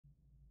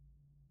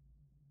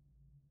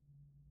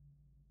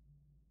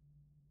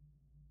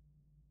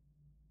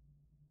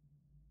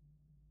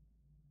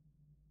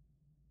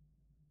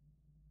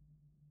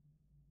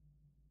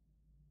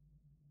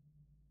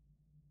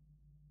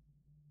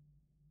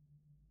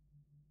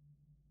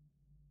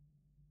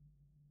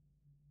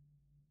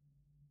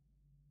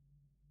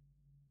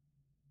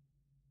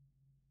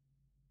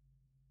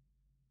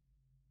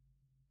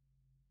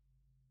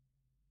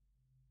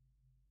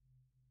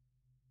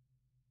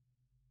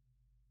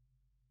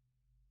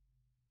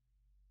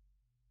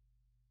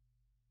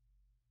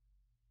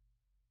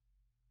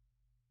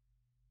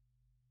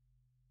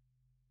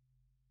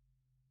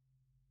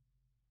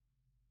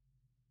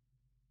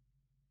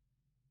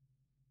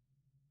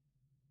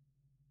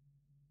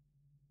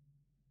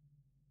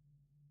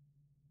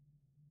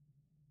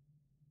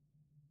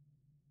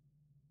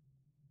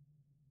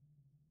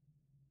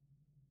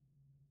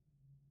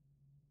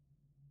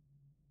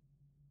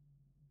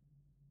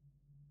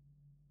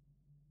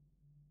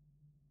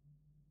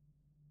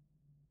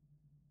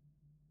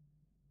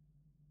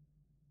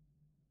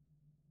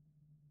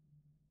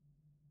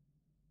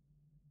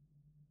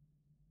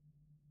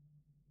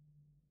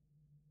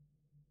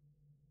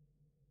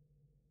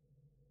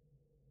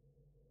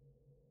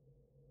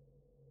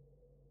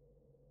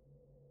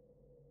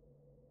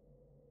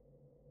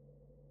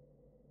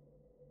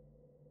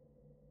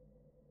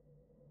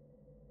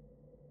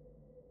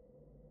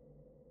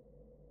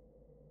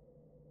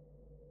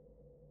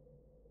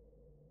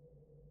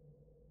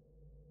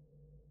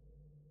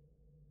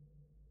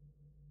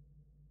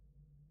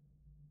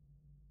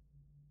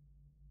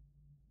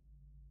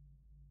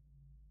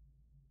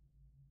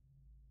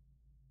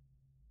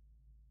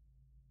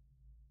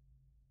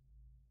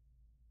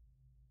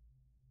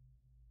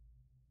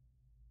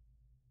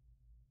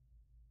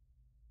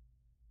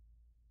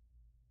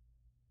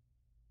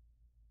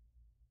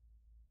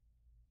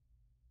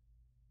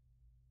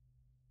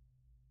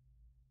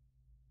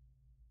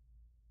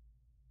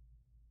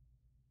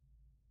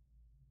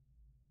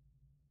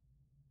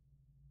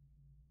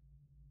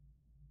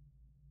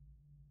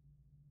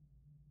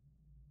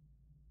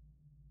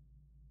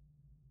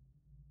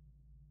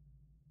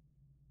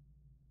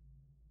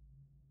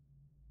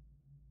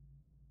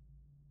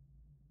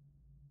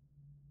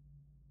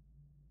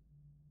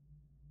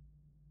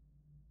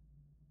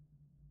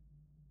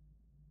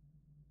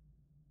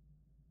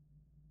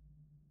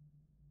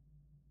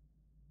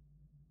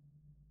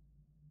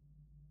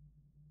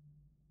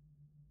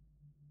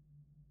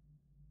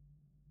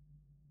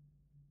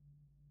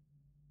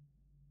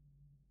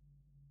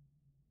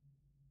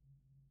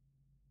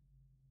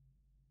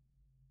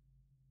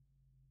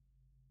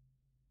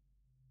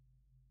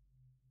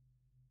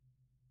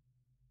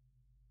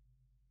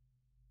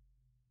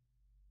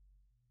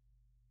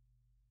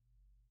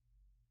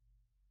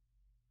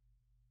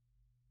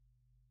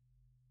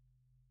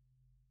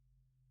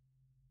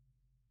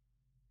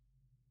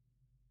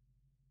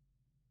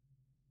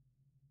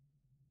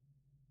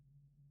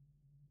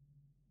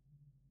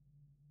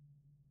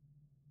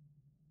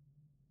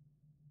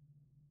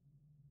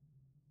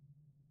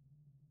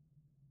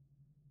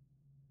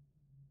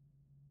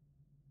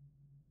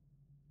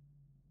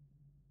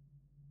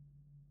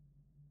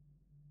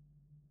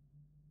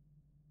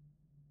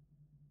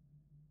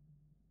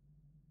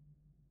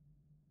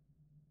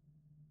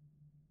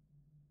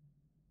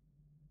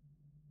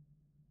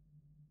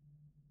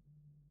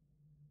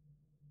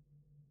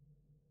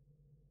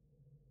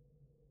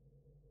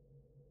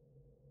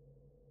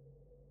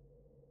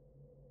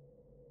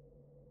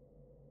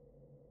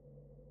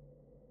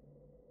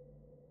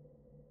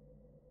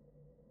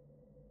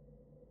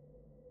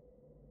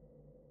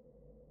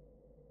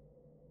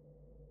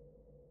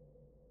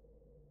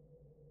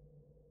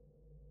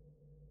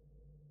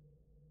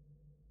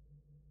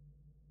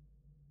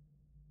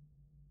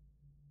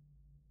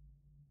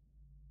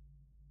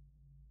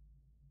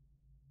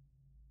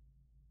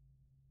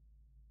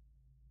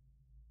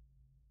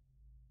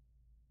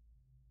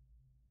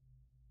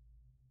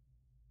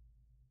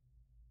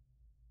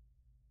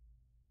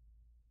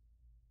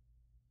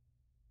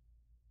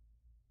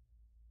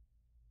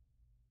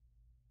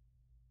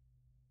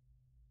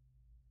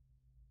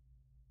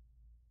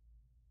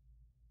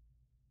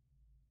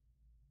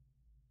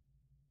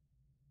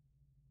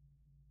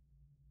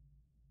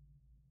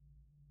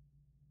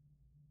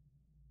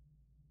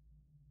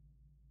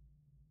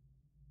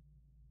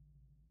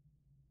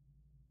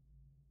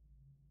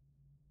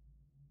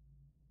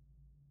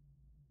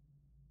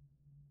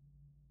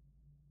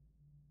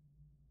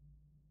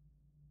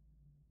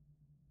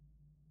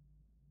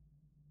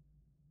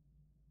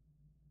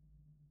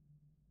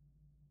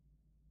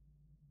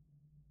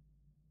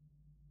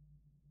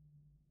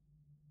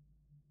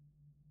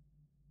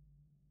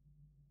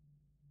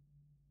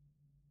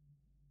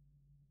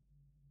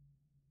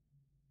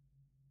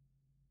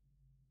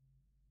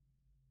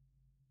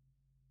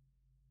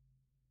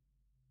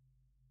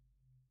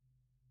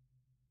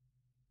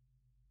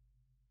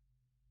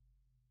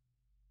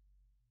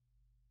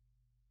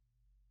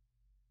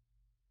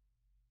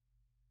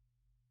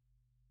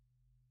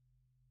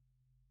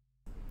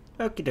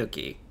Okie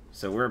dokie.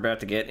 So we're about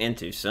to get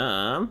into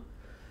some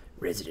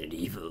Resident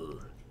Evil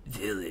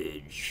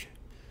Village.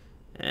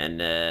 And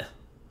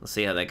let's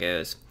see how that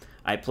goes.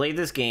 I played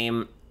this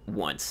game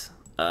once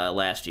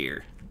last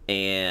year,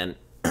 and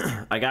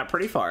I got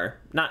pretty far.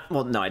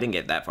 Well, no, I didn't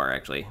get that far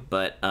actually,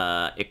 but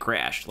it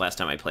crashed last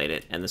time I played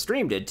it, and the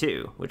stream did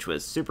too, which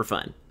was super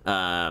fun.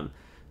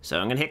 So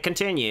I'm gonna hit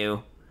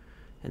continue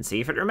and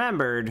see if it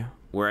remembered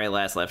where I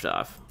last left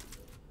off.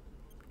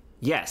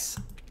 Yes.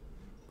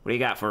 What do you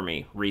got for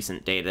me,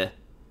 recent data?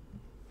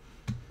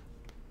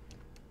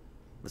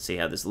 Let's see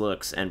how this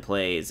looks and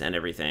plays and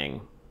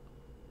everything.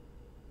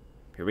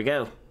 Here we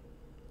go.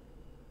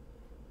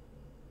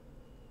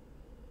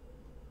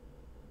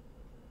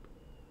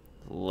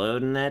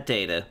 Loading that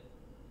data.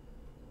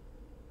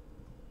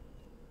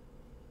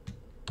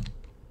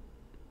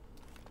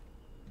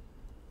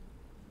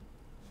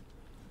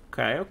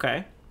 Okay,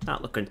 okay.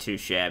 Not looking too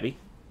shabby.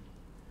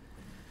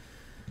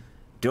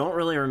 Don't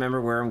really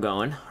remember where I'm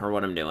going or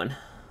what I'm doing,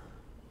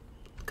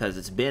 because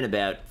it's been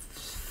about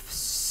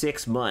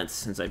 6 months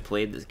since I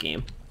played this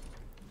game.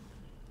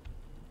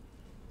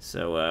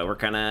 So we're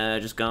kind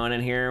of just going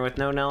in here with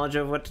no knowledge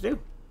of what to do.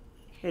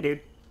 Hey,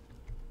 dude.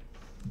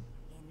 In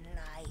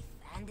life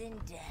and in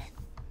death,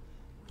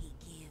 we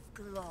give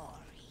glory.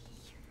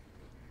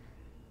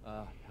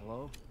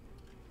 Hello?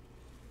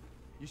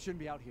 You shouldn't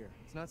be out here.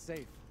 It's not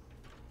safe.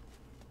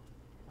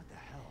 What the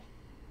hell?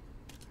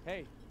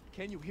 Hey,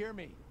 can you hear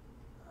me?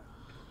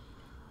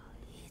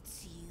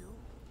 It's you,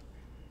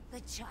 the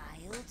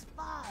child's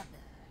father.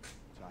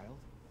 Child?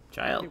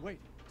 Child. Hey, wait.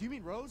 Do you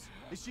mean Rose?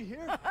 Is she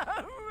here?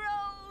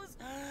 Rose!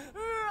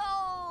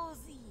 Rose,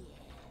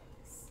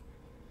 yes.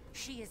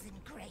 She is in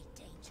great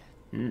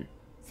danger.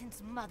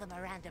 Since Mother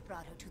Miranda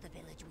brought her to the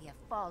village, we have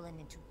fallen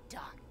into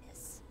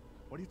darkness.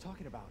 What are you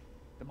talking about?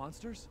 The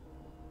monsters?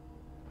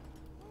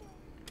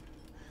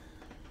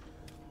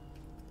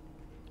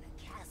 The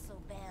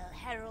castle bell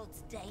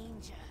heralds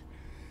danger.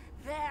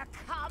 They're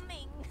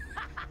coming.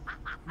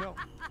 No.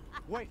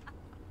 Wait.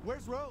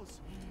 Where's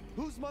Rose?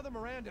 Who's Mother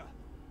Miranda?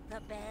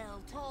 The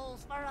bell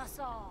tolls for us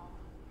all.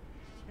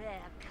 They're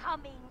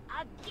coming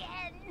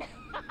again.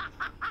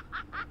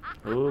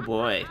 Oh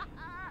boy.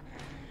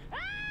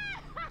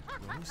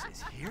 Rose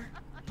is here?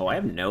 Oh, I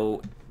have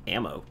no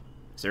ammo.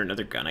 Is there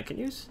another gun I can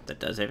use that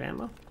does have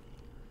ammo?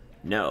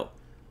 No.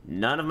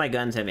 None of my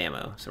guns have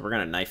ammo, so we're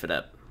gonna knife it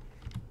up.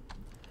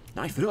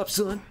 Knife it up,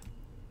 son!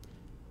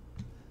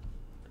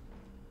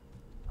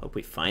 Hope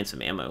we find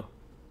some ammo.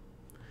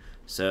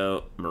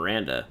 So,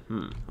 Miranda.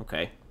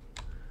 Okay.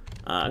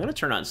 I'm gonna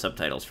turn on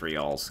subtitles for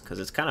y'alls, because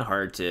it's kind of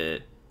hard to...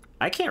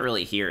 I can't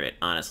really hear it,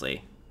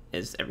 honestly.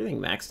 Is everything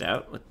maxed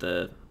out with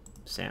the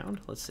sound?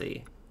 Let's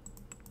see.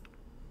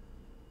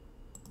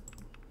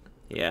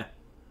 Yeah.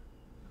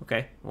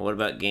 Okay. Well, what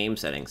about game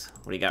settings?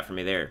 What do you got for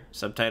me there?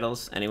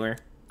 Subtitles? Anywhere?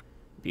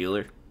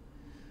 Bueller?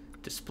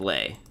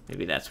 Display.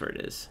 Maybe that's where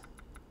it is.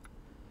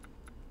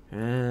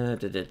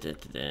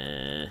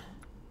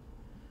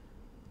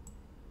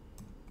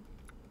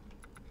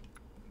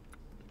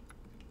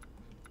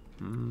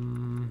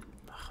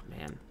 Oh,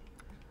 man.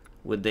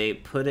 Would they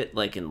put it,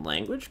 like, in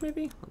language,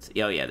 maybe? Let's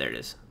see. Oh, yeah, there it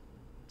is.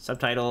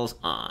 Subtitles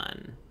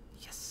on.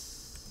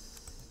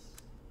 Yes.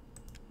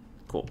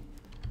 Cool.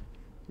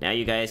 Now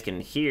you guys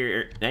can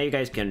hear... Now you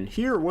guys can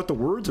hear what the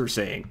words are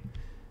saying.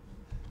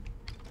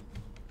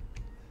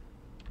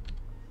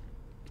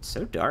 It's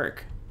so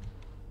dark.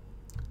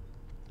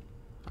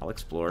 I'll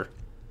explore.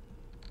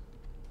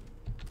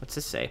 What's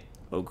this say?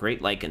 Oh,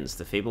 great lichens,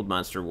 the fabled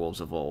monster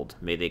wolves of old.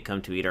 May they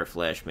come to eat our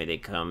flesh. May they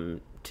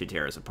come to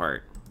tear us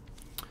apart.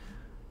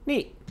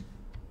 Neat.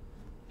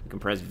 You can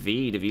press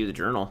V to view the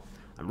journal.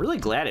 I'm really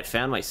glad it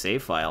found my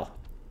save file.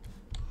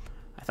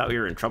 I thought we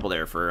were in trouble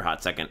there for a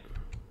hot second.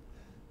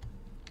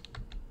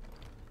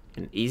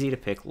 An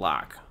easy-to-pick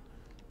lock.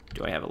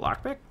 Do I have a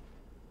lockpick?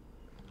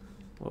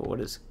 Whoa,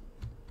 what is...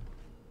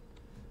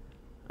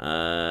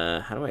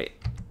 how do I...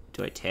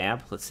 Do I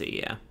tab? Let's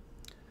see, yeah.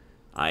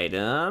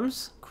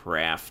 Items...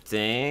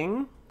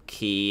 Crafting,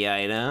 key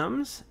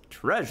items,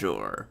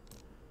 treasure.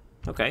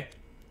 Okay.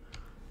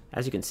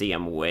 As you can see,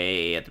 I'm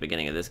way at the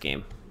beginning of this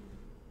game.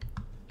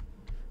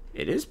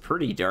 It is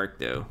pretty dark,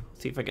 though.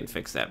 Let's see if I can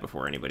fix that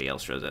before anybody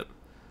else shows up.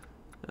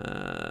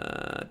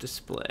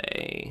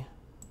 Display.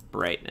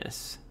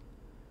 Brightness.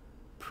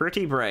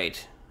 Pretty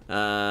bright.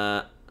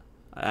 Adjust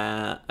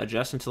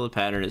until the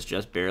pattern is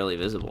just barely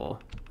visible.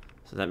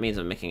 So that means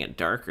I'm making it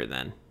darker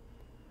then.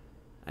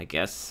 I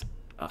guess...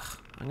 Ugh,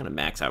 I'm gonna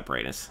max out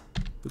brightness.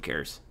 Who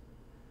cares?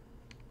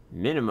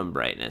 Minimum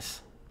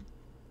brightness.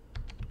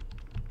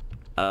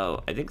 Oh,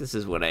 I think this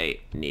is what I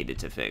needed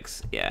to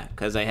fix. Yeah,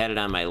 because I had it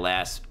on my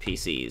last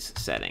PC's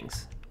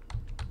settings.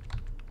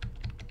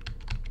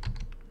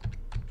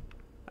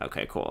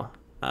 Okay, cool.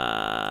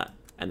 And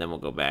then we'll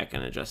go back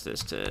and adjust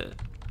this to...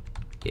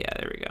 Yeah,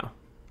 there we go.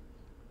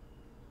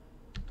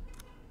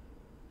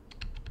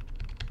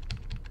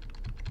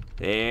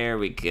 There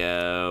we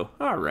go.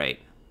 All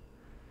right.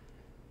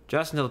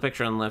 Just until the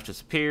picture on the left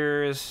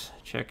disappears.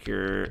 Check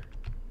your...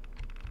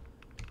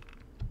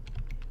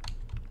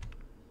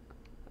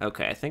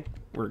 Okay, I think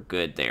we're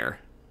good there.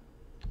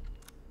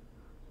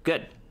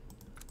 Good.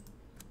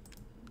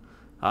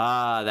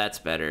 Ah, that's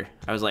better.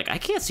 I was like, I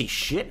can't see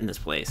shit in this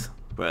place,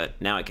 but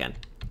now I can.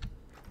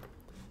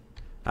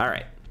 All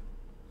right.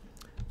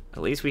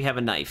 At least we have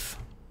a knife.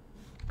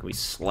 Can we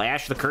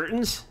slash the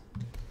curtains?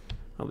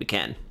 Well, we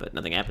can, but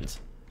nothing happens.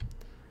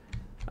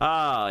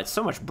 Oh, it's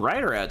so much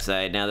brighter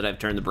outside now that I've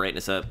turned the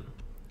brightness up.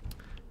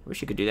 I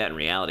wish you could do that in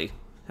reality.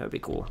 That would be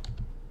cool.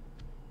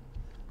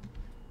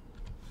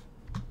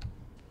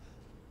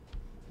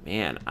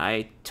 Man,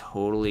 I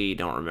totally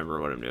don't remember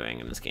what I'm doing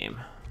in this game.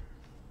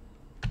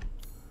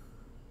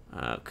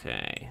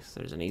 Okay,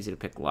 so there's an easy to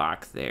pick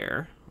lock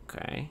there.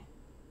 Okay.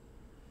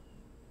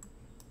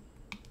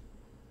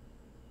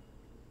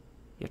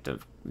 You have to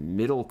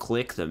middle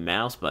click the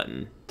mouse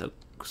button, the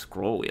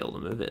scroll wheel to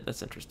move it.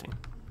 That's interesting.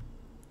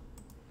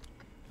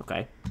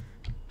 Okay.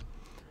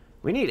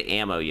 We need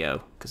ammo,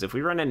 yo, because if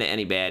we run into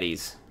any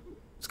baddies,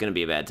 it's gonna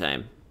be a bad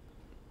time.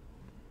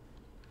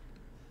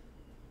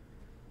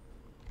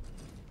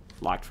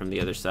 Locked from the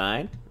other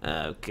side.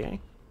 Okay.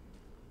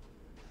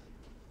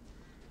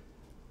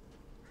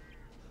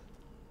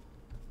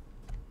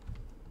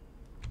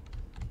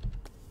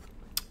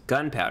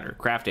 Gunpowder,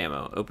 craft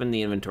ammo. Open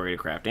the inventory to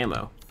craft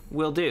ammo.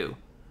 Will do.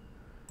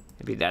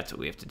 Maybe that's what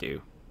we have to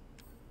do.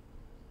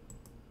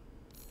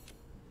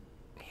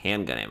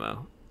 Handgun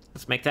ammo.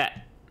 Let's make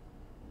that.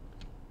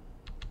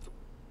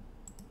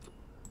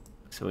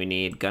 So we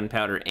need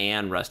gunpowder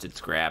and rusted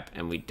scrap,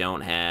 and we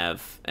don't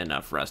have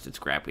enough rusted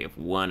scrap. We have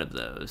one of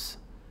those.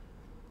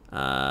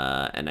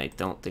 And I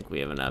don't think we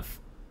have enough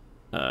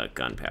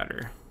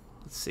gunpowder.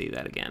 Let's see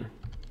that again.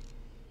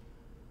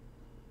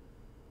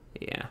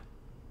 Yeah.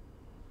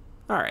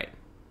 All right.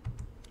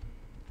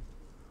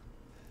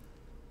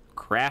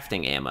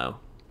 Crafting ammo.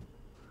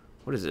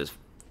 What is this?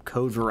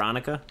 Code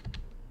Veronica?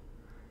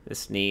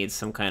 This needs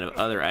some kind of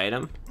other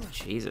item.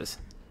 Jesus.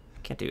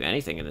 Can't do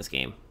anything in this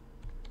game.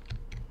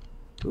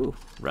 Ooh,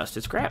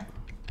 rusted scrap.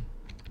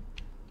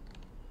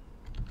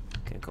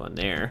 Can't go in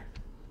there.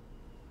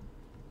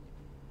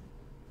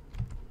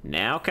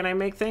 Now can I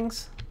make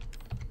things?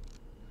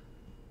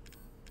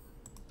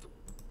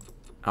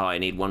 Oh, I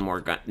need one more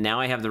gun. Now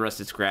I have the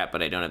rusted scrap,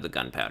 but I don't have the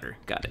gunpowder.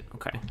 Got it.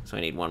 Okay. So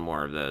I need one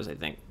more of those, I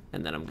think.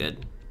 And then I'm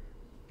good.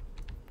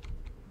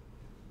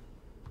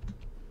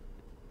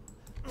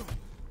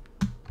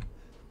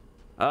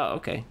 Oh,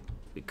 okay.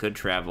 We could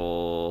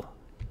travel...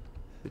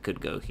 We could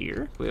go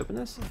here. Can we open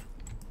this?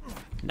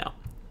 No.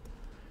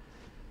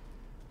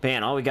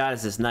 Man, all we got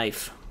is this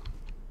knife.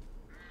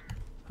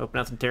 Hope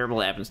nothing terrible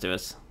happens to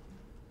us.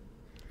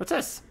 What's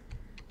this?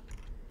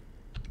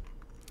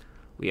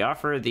 We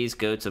offer these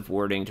goats of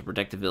warding to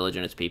protect the village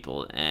and its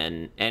people,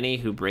 and any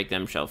who break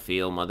them shall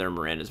feel Mother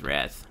Miranda's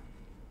wrath.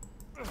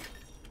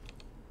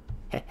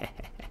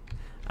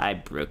 I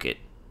broke it.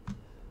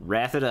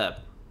 Wrath it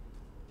up.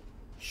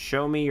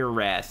 Show me your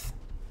wrath.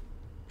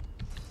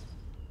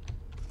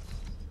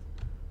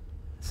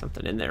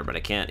 Something in there, but I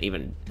can't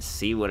even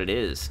see what it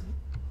is.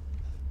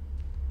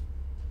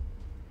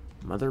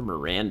 Mother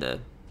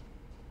Miranda.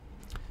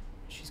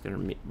 She's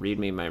gonna read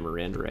me my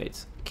Miranda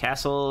rights.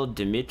 Castle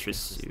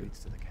Dimitrescu. Leads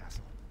to the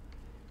castle.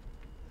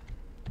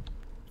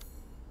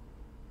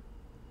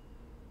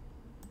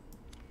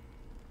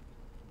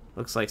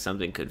 Looks like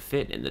something could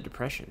fit in the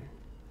depression.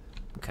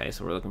 Okay,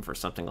 so we're looking for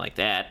something like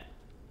that.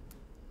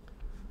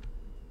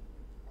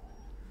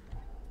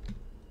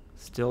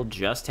 Still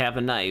just have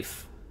a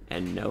knife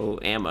and no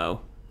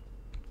ammo.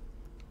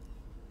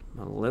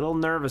 I'm a little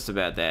nervous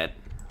about that.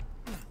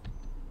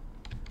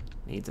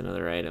 Needs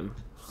another item.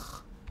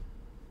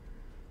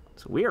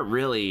 So we are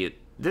really...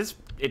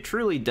 It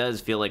truly does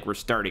feel like we're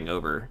starting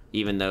over,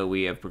 even though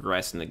we have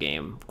progressed in the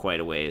game quite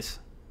a ways.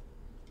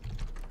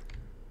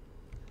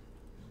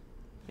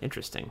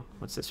 Interesting.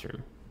 What's this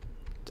room?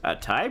 A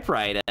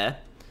typewriter?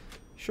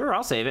 Sure,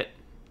 I'll save it.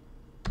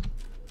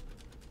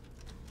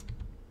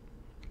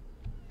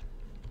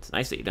 It's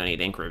nice that you don't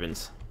need ink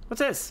ribbons. What's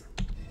this?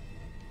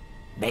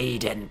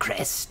 Maiden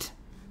Crest.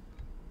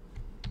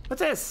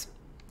 What's this?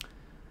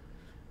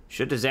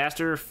 Should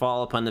disaster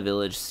fall upon the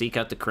village, seek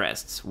out the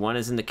crests. One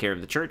is in the care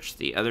of the church,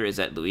 the other is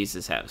at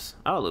Louisa's house.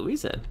 Oh,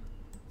 Louisa.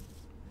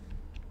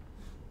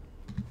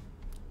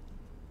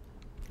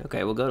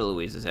 Okay, we'll go to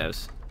Louisa's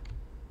house.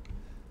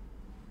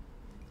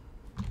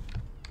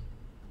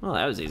 Well,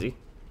 that was easy.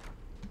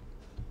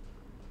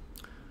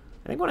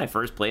 I think when I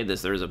first played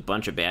this, there was a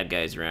bunch of bad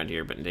guys around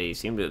here, but they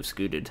seem to have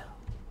scooted.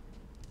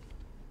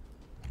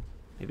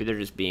 Maybe they're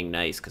just being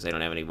nice because I don't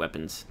have any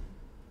weapons.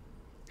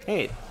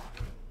 Hey.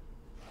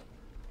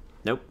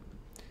 Nope.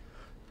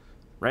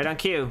 Right on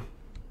cue.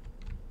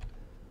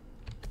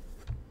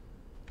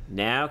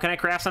 Now can I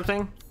craft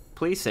something?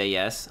 Please say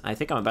yes. I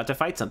think I'm about to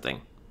fight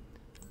something.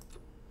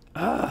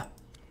 Ugh.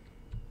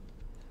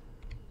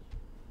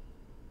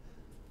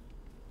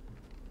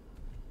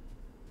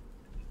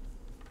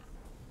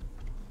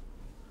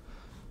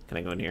 Can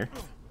I go in here?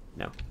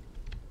 No.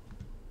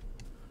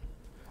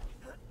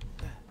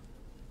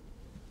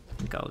 I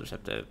think I'll just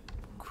have to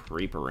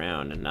creep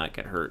around and not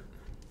get hurt.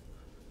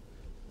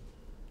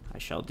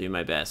 I shall do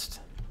my best.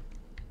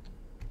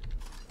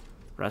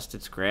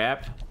 Rusted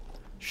scrap.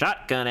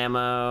 Shotgun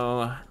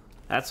ammo.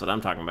 That's what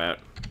I'm talking about.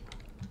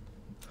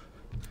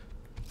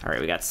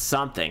 Alright, we got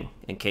something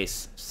in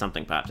case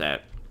something pops out.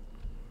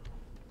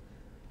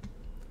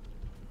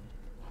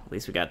 At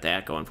least we got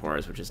that going for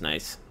us, which is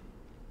nice.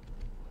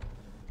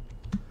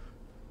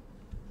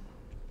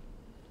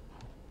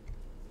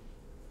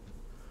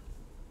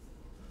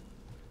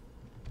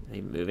 Are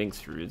they moving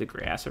through the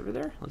grass over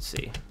there? Let's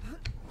see.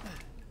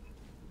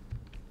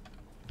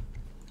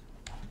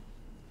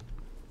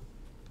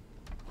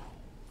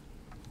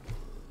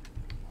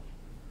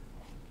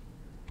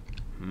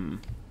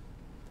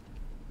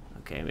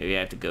 Okay, maybe I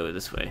have to go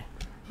this way.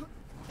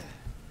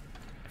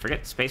 I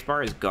forget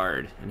spacebar is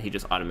guard, and he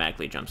just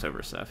automatically jumps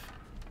over stuff.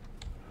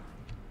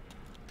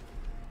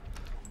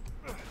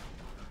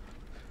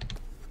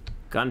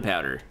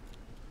 Gunpowder.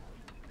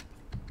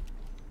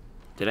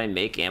 Did I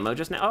make ammo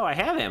just now? Oh, I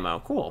have ammo.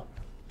 Cool.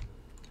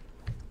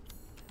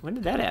 When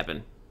did that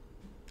happen?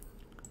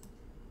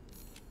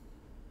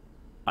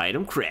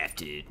 Item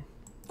crafted.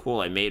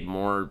 Cool, I made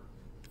more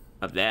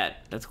of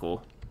that. That's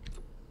cool.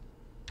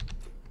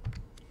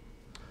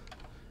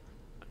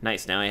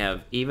 Nice, now I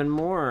have even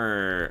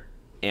more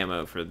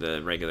ammo for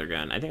the regular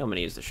gun. I think I'm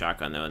gonna use the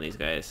shotgun though on these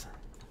guys.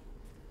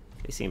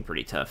 They seem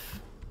pretty tough.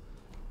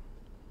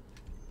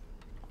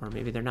 Or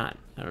maybe they're not.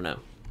 I don't know.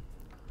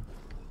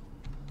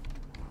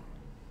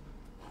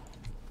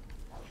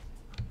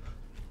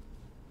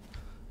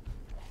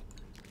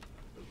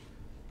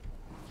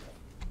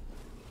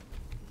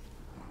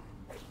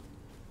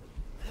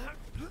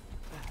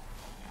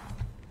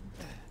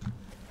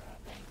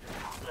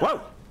 Whoa!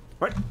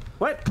 What?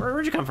 What?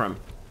 Where'd you come from?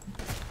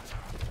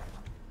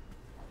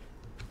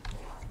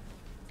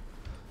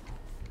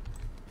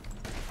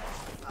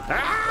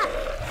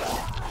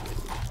 Ah!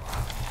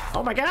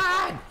 Oh my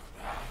god!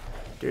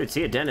 Dude,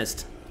 see a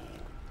dentist.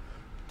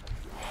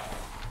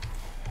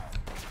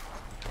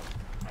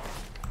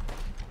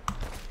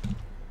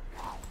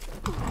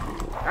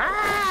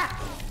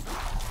 Ah!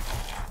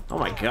 Oh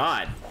my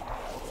god.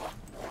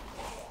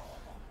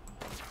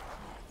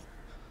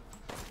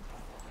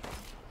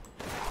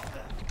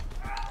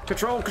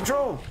 Control,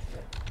 control!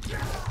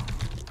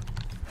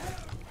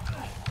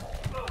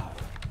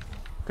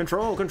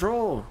 Control,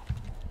 control!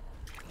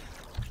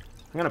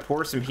 I'm gonna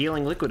pour some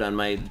healing liquid on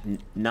my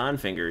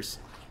non-fingers.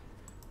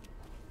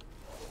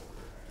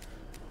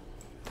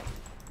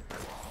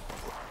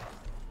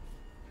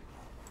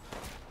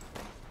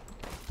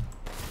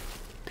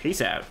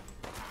 Peace out.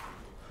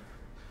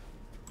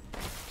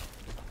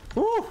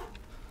 Woo!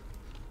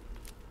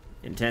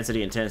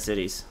 Intensity,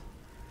 intensities.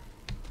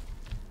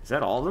 Is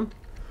that all of them?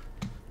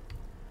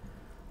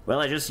 Well,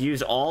 I just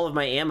used all of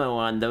my ammo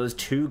on those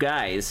two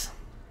guys.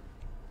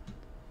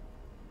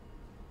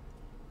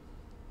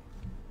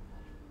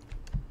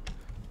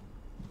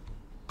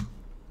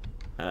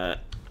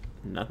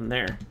 Nothing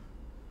there.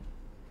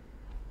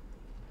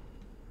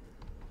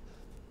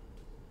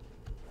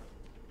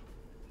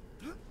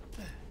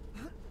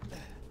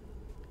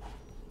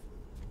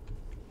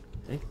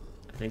 I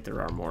think there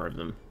are more of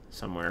them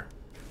somewhere.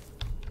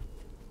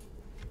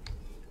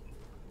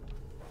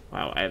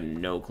 Wow, I have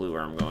no clue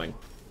where I'm going.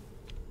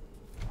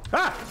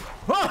 Ah!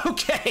 Oh,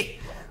 okay!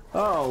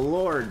 Oh,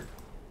 Lord.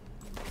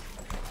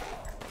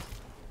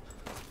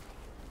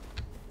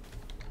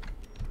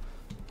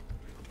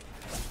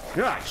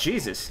 God,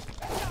 Jesus.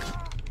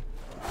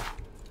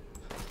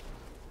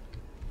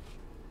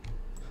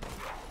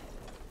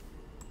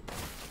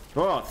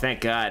 Oh,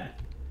 thank God.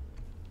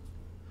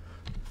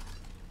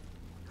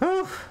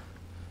 Whew.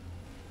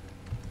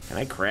 Can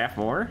I craft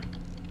more?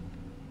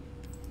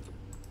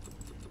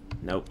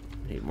 Nope.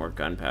 Need more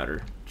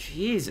gunpowder.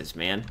 Jesus,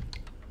 man.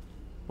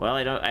 Well,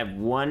 I have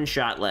one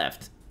shot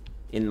left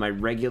in my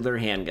regular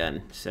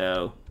handgun,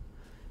 so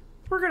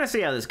we're gonna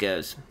see how this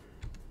goes.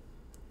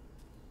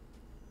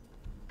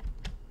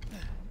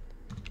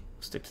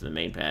 Stick to the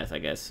main path, I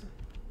guess.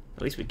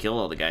 At least we killed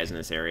all the guys in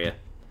this area.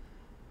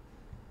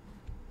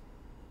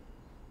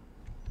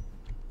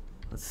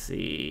 Let's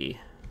see.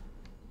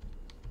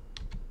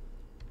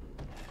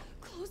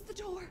 Close the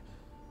door,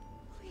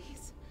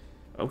 please.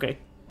 Okay.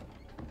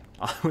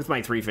 With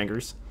my 3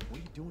 fingers. What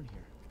are you doing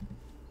here?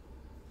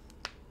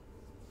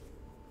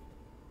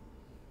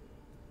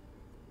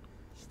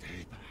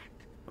 Stay back.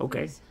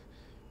 Okay. Please,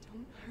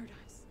 don't hurt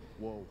us.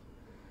 Whoa.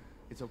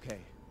 It's okay.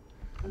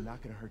 I'm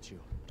not gonna hurt you.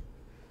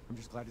 I'm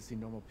just glad to see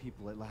normal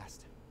people at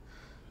last.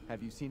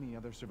 Have you seen any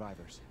other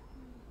survivors?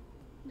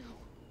 No.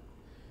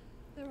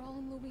 They're all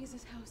in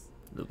Louisa's house.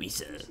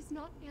 Louisa. She's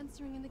not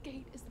answering and the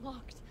gate is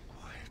locked.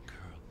 Quiet,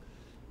 girl.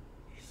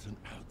 He's an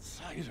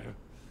outsider.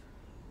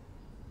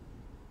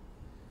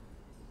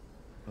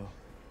 Oh.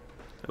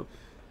 Oh.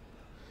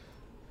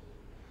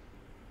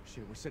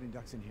 Shit, we're sitting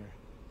ducks in here.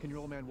 Can your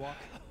old man walk?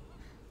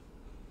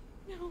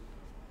 No.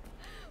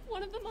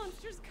 One of the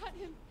monsters cut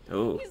him.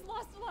 Oh. He's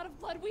lost a lot of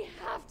blood. We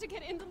have to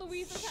get into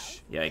Louisa's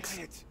house. Yikes.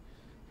 Quiet.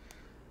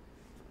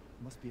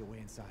 Must be a way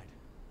inside.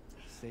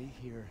 Stay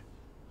here.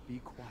 Be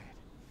quiet.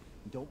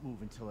 And don't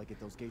move until I get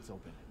those gates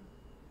open.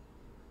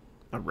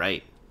 All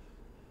right.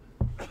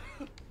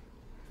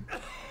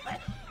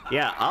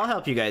 Yeah, I'll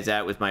help you guys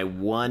out with my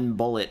 1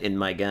 bullet in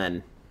my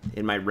gun.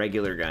 In my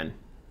regular gun.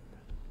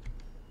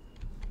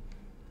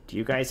 Do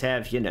you guys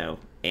have, you know,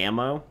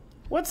 ammo?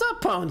 What's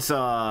up,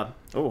 Bonesaw?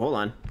 Oh, hold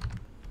on.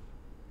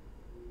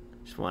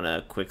 Just want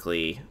to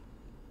quickly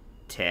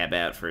tab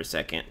out for a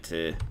second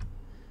to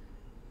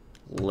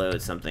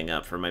load something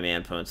up for my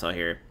man Bonesaw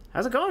here.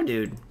 How's it going,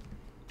 dude?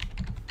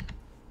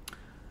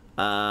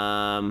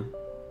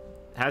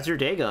 How's your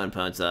day going,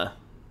 Bonesaw?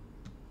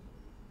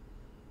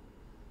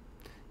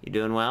 You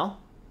doing well?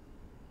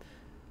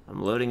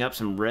 I'm loading up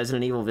some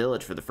Resident Evil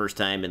Village for the first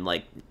time in,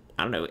 like,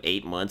 I don't know,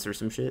 8 months or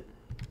some shit.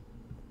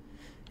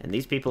 And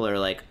these people are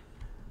like,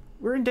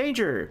 we're in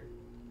danger.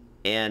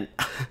 And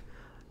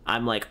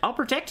I'm like, I'll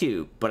protect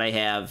you. But I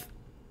have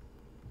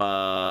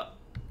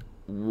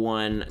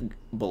 1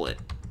 bullet.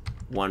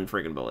 1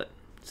 friggin' bullet.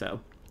 So,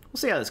 we'll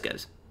see how this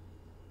goes.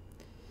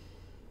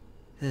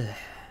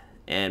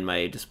 And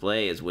my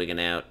display is wigging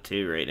out,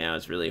 too, right now.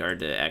 It's really hard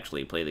to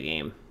actually play the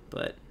game,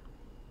 but...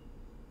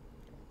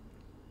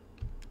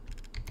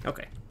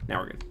 Okay,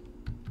 now we're good.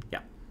 Yeah.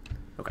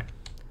 Okay.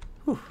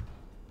 Whew.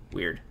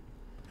 Weird.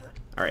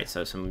 Alright,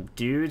 so some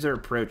dudes are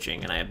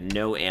approaching, and I have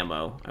no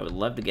ammo. I would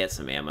love to get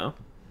some ammo.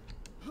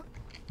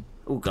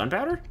 Ooh,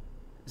 gunpowder?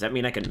 Does that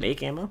mean I can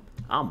make ammo?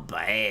 I'm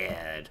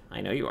bad.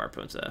 I know you are,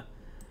 Punza.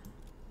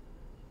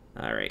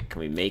 Alright,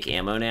 can we make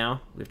ammo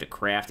now? We have to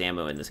craft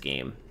ammo in this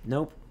game.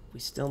 Nope, we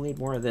still need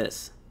more of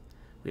this.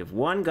 We have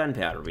 1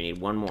 gunpowder, we need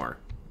 1 more.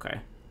 Okay.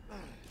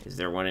 Is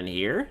there one in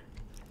here?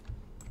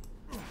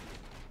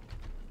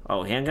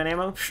 Oh, handgun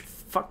ammo?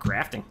 Fuck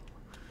crafting.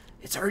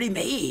 It's already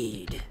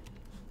made.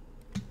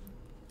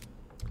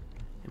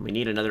 And we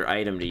need another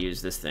item to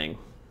use this thing.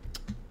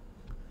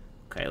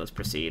 Okay, let's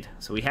proceed.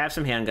 So we have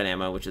some handgun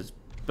ammo, which is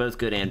both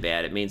good and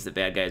bad. It means the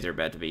bad guys are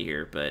about to be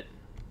here, but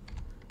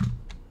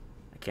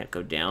I can't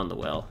go down the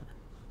well.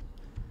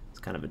 It's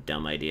kind of a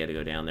dumb idea to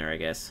go down there, I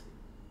guess.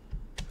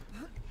 Come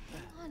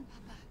on,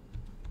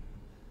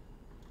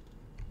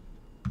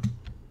 Papa.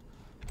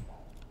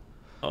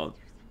 Oh,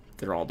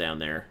 they're all down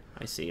there.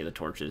 I see the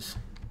torches.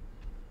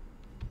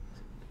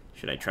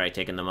 Should I try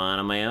taking them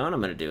on my own? I'm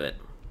gonna do it.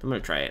 I'm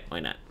gonna try it. Why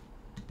not?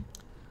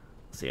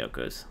 Let's see how it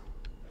goes.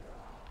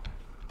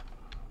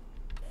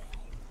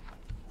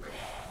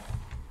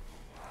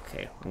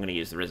 Okay, I'm gonna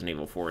use the Resident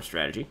Evil 4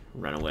 strategy.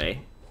 Run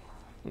away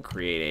and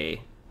create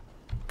a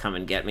come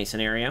and get me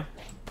scenario.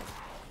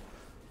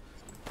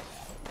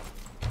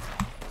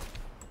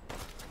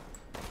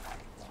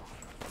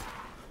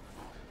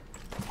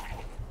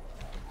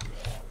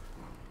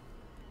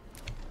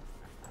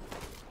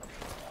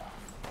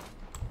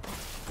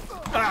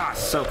 Ah,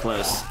 so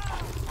close.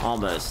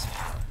 Almost.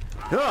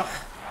 Ugh.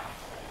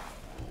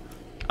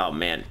 Oh,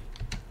 man.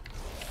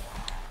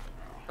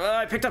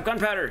 I picked up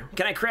gunpowder.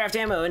 Can I craft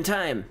ammo in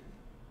time?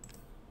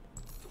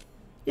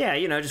 Yeah,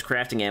 you know, just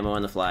crafting ammo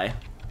on the fly.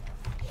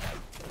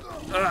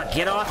 Ugh,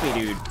 get off me,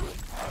 dude.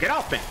 Get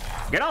off me.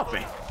 Get off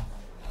me.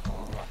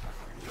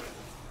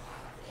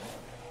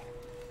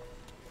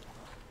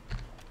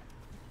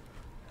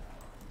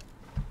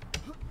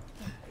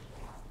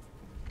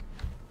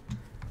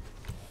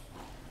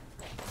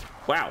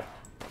 Wow.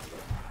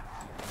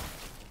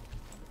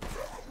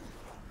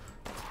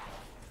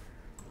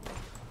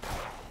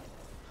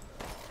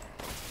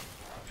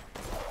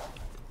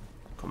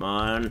 Come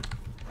on.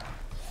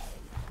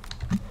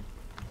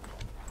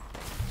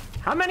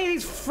 How many of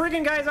these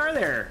friggin' guys are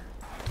there?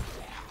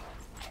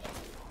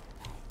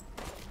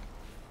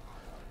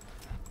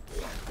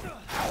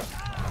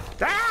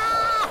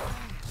 Ah!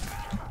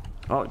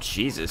 Oh,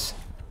 Jesus.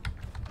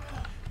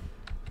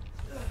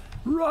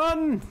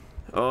 Run!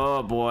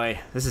 Oh, boy.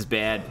 This is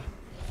bad.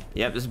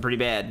 Yep, this is pretty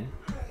bad.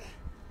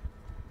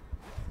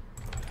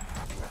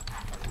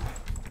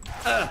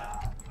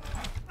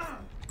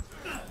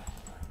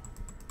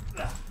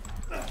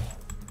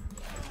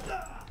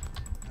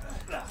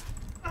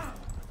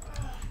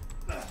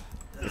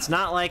 It's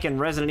not like in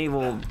Resident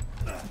Evil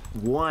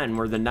 1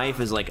 where the knife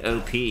is like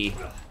OP.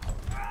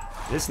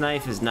 This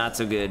knife is not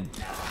so good.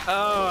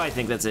 Oh, I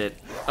think that's it.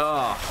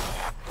 Oh.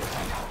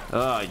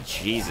 Oh,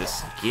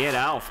 Jesus. Get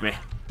off me.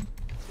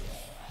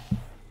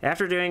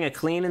 After doing a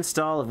clean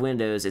install of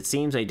Windows, it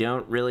seems I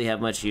don't really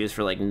have much use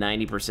for like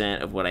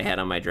 90% of what I had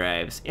on my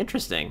drives.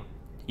 Interesting.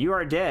 You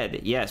are dead.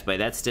 Yes, by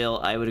that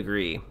still, I would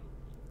agree.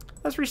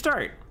 Let's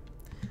restart.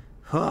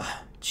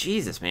 Oh,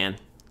 Jesus, man.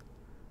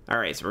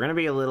 Alright, so we're going to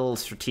be a little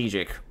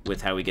strategic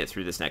with how we get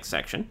through this next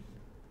section.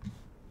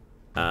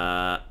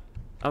 Oh,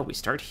 we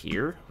start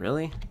here?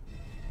 Really?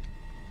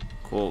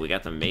 Cool, we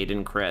got the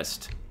Maiden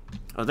Crest.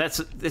 Oh,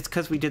 it's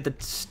because we did the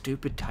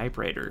stupid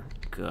typewriter.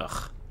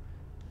 Ugh.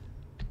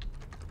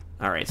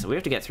 Alright, so we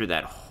have to get through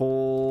that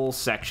whole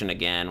section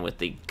again with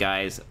the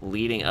guys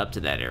leading up to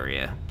that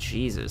area.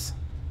 Jesus.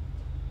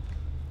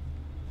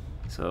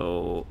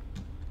 So,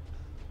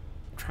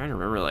 I'm trying to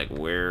remember, like,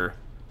 where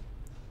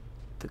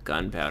the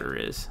gunpowder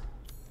is.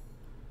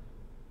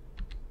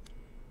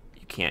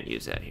 You can't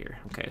use that here.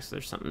 Okay, so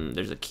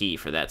there's a key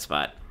for that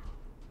spot.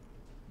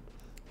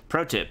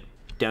 Pro tip,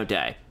 Don't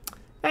die.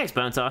 Thanks,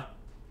 Bonesaw.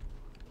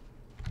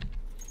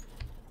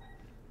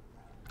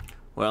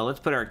 Well, let's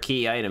put our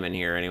key item in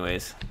here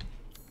anyways.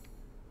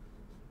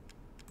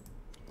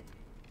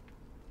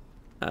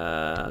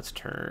 Let's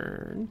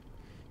turn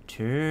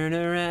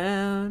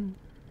around.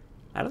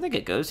 I don't think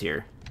it goes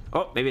here.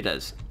 Oh, maybe it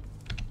does.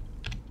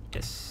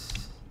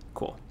 Yes.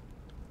 Cool.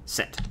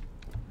 Set.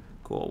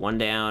 Cool. One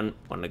down,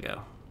 one to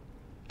go.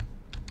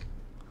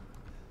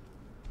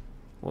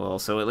 Well,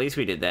 so at least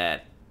we did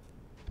that.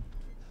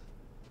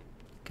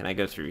 Can I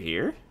go through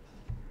here?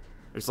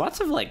 There's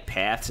lots of, like,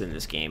 paths in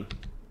this game.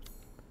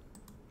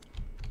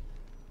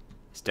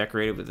 It's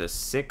decorated with a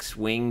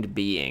 6-winged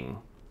being.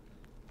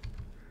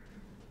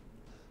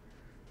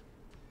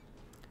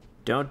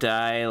 Don't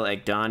die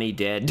like Donnie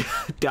Dead.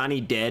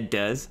 Donnie Dead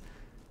does.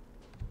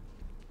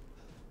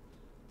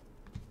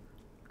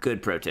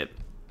 Good pro tip.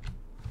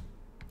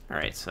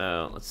 Alright,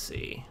 so let's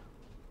see.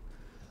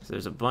 So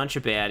there's a bunch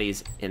of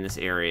baddies in this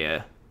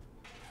area.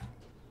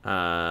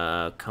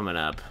 Coming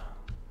up.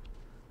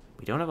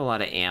 We don't have a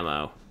lot of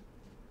ammo.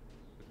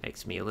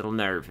 Makes me a little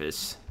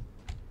nervous.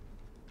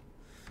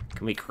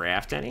 Can we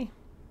craft any?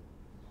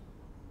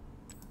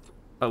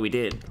 Oh, we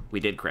did.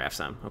 We did craft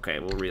some. Okay,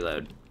 we'll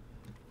reload.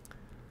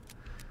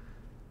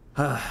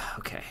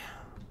 Okay.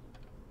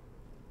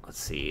 Let's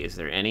see. Is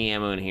there any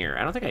ammo in here?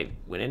 I don't think I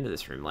went into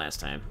this room last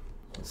time.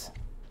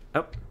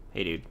 Oh,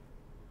 hey, dude.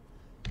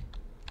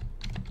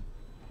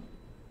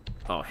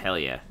 Oh, hell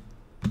yeah.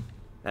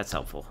 That's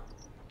helpful.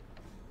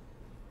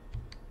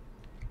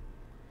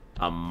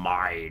 A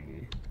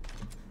mine.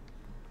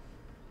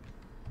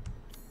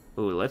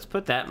 Ooh, let's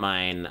put that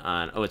mine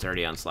on... Oh, it's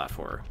already on slot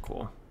 4.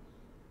 Cool.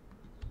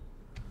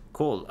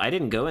 Cool. I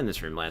didn't go in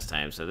this room last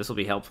time, so this will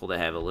be helpful to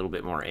have a little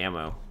bit more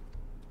ammo.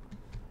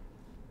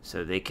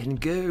 So they can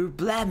go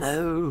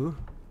blammo.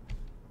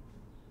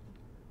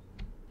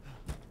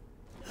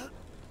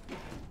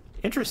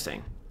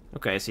 Interesting.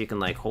 Okay, so you can,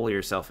 like, hole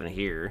yourself in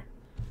here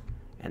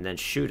and then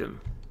shoot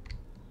him.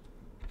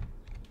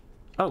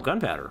 Oh,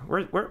 gunpowder.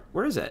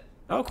 Where is it?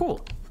 Oh,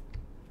 cool.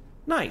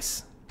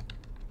 Nice.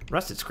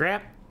 Rusted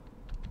scrap.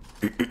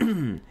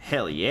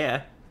 Hell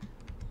yeah.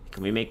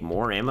 Can we make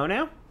more ammo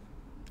now?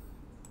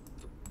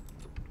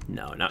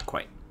 No, not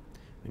quite.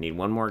 We need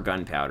one more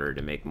gunpowder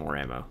to make more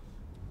ammo.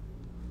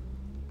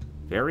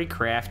 Very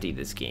crafty,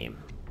 this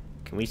game.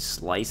 Can we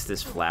slice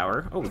this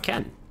flower? Oh, we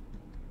can.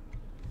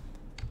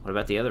 What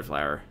about the other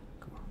flower?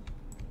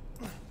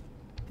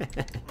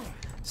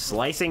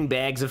 Slicing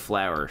bags of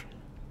flour.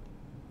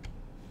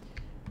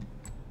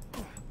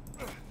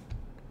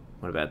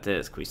 What about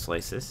this? Can we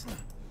slice this?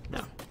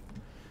 No.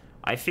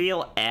 I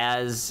feel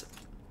as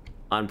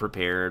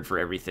unprepared for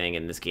everything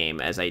in this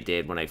game as I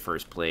did when I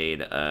first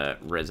played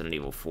Resident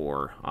Evil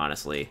 4,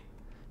 honestly.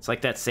 It's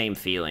like that same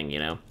feeling, you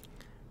know?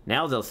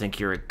 Now they'll think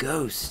you're a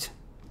ghost.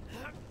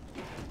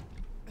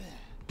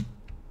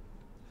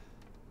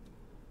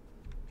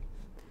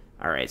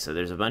 Alright, so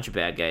there's a bunch of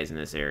bad guys in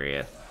this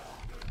area.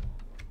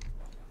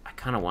 I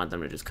kind of want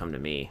them to just come to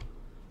me,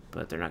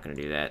 but they're not going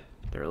to do that.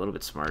 They're a little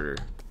bit smarter.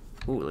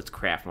 Ooh, let's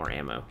craft more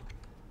ammo.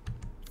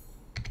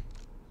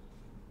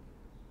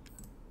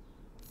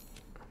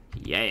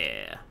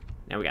 Yeah.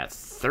 Now we got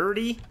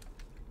 30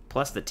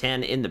 plus the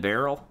 10 in the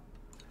barrel.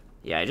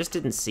 Yeah, I just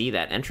didn't see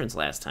that entrance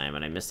last time,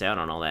 and I missed out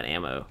on all that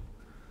ammo.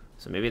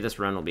 So maybe this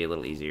run will be a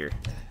little easier.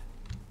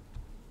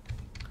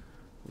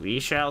 We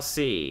shall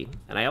see.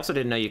 And I also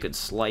didn't know you could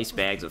slice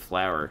bags of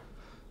flour.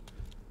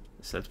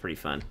 So that's pretty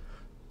fun.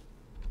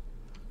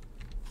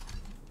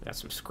 Got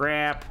some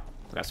scrap.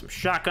 Got some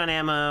shotgun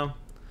ammo.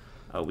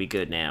 Oh, we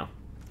good now.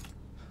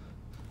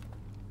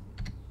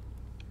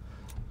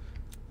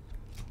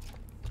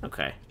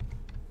 Okay.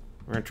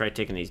 We're gonna try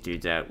taking these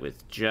dudes out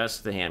with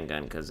just the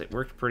handgun, because it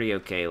worked pretty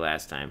okay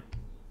last time.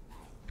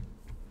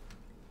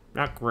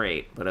 Not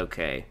great, but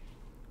okay.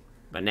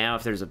 But now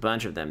if there's a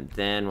bunch of them,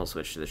 then we'll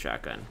switch to the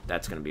shotgun.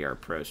 That's gonna be our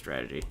pro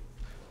strategy.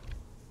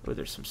 Oh,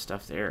 there's some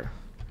stuff there.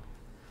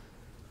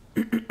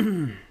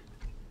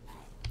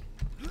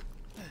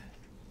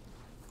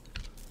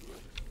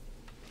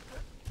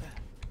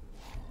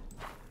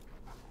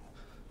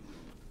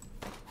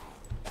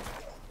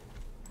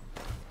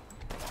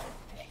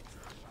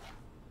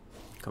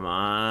 Come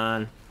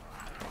on.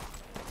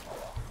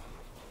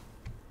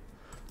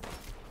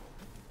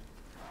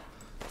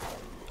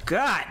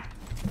 God!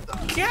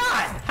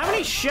 God! How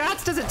many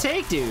shots does it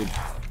take, dude?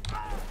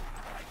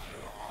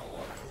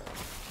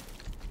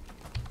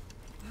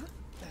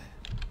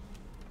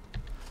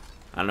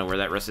 I don't know where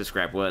that rusted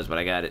scrap was, but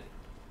I got it.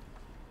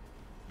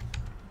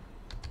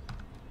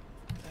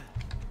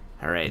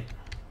 Alright.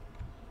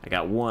 I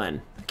got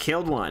one. I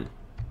killed one.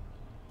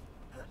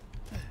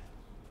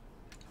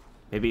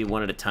 Maybe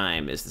one at a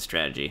time is the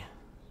strategy.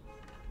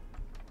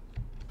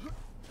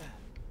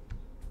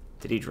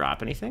 Did he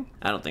drop anything?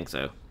 I don't think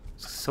so.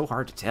 It's so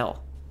hard to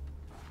tell.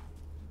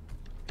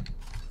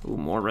 Ooh,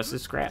 more rusted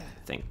scrap.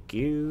 Thank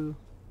you.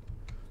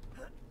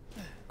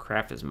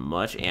 Craft as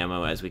much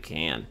ammo as we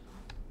can.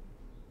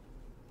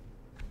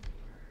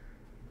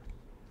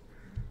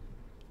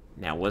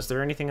 Now, was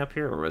there anything up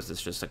here, or was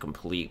this just a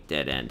complete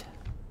dead end?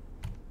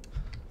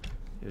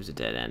 It was a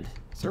dead end.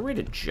 Is there a way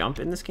to jump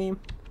in this game?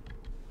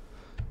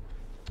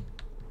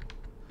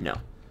 No.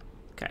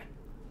 Okay.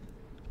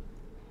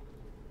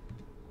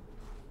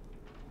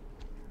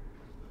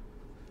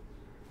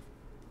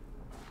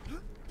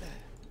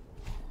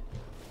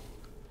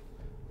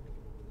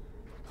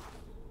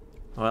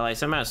 Well, I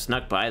somehow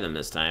snuck by them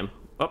this time.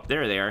 Oh,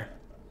 there they are.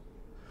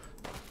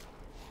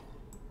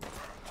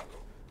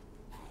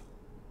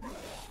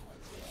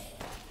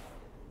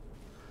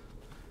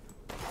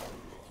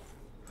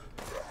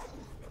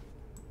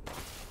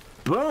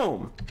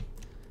 Boom!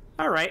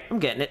 Alright, I'm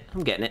getting it.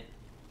 I'm getting it.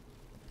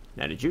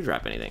 Now, did you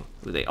drop anything?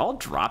 Ooh, they all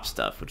drop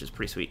stuff, which is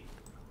pretty sweet.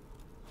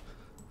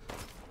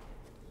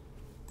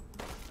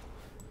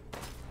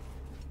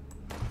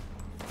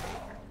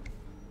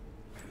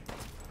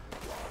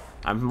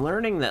 I'm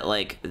learning that,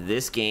 like,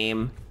 this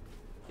game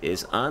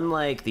is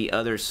unlike the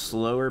other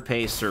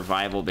slower-paced,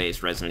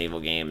 survival-based Resident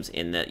Evil games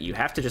in that you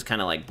have to just kind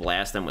of, like,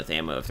 blast them with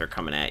ammo if they're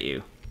coming at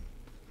you.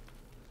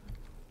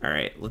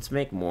 Alright, let's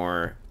make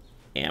more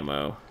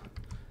ammo.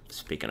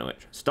 Speaking of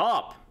which,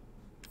 stop!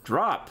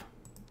 Drop!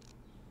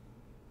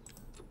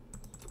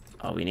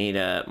 Oh, we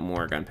need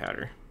more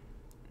gunpowder.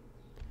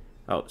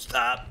 Oh,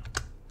 stop!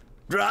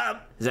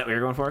 Drop! Is that what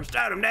you're going for?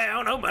 Start them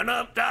down, open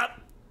up,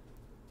 top!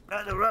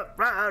 Let the Rough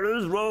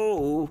Riders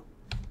roll!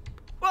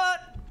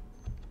 What?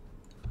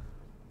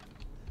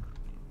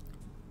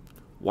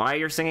 Why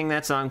you're singing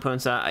that song,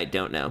 Ponsa, I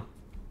don't know.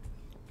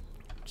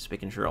 Just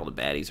making sure all the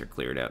baddies are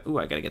cleared out. Ooh,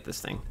 I gotta get this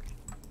thing.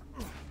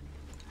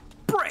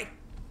 Break!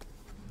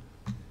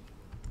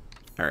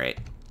 Alright.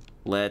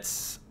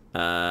 Let's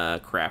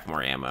craft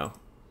more ammo.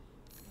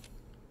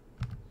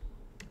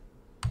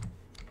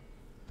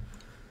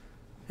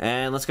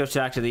 And let's go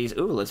talk to these.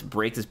 Ooh, let's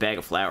break this bag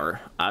of flour,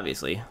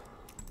 obviously.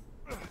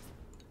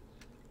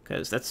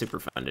 Because that's super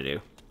fun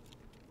to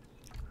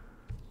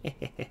do.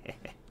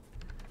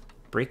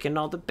 Breaking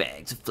all the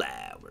bags of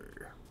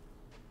flour.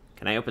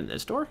 Can I open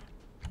this door?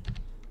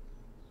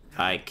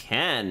 I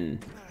can.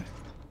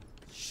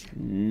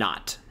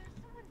 Not.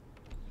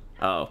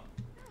 Oh.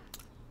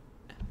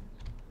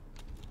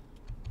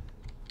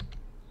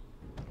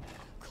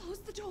 Close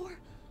the door.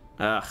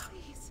 Ugh.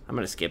 Please. I'm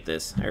gonna skip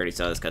this. I already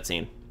saw this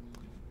cutscene.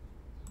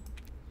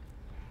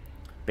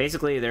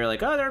 Basically, they're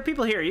like, oh, there are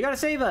people here. You gotta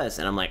save us.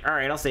 And I'm like, all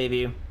right, I'll save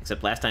you.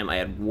 Except last time I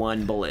had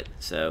 1 bullet.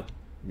 So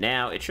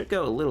now it should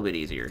go a little bit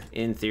easier,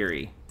 in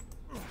theory.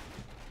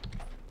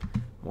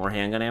 More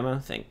handgun ammo.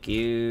 Thank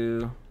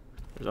you.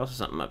 There's also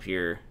something up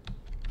here.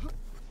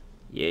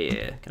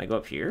 Yeah. Can I go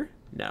up here?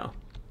 No.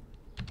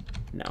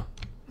 No.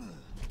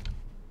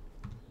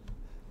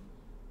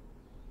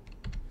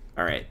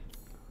 All right.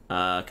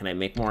 Can I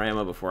make more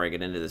ammo before I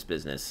get into this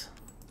business?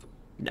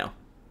 No.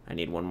 I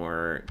need 1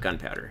 more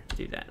gunpowder to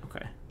do that.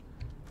 Okay.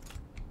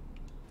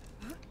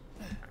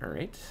 All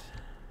right.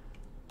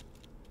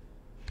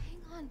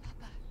 Hang on,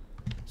 Papa.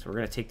 So we're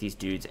gonna take these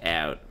dudes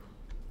out.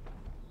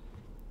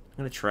 I'm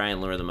gonna try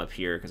and lure them up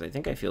here because I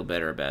think I feel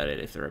better about it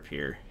if they're up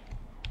here.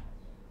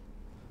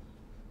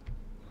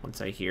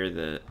 Once I hear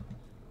the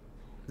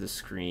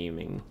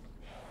screaming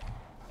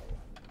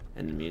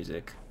and the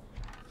music.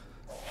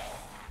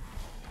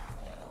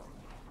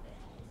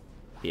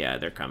 Yeah,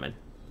 they're coming.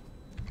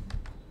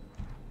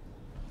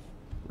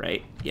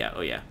 Right? Yeah,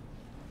 oh yeah.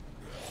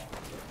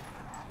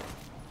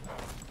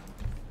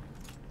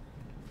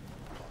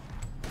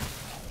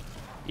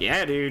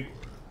 Yeah, dude.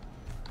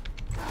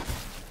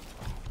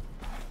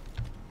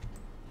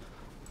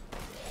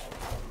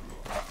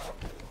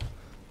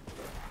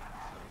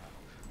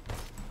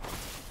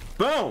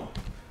 Boom!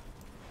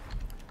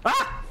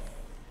 Ah!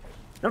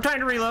 No time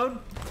to reload.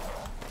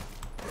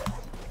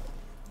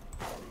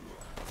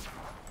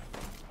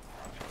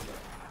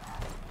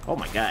 Oh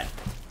my god.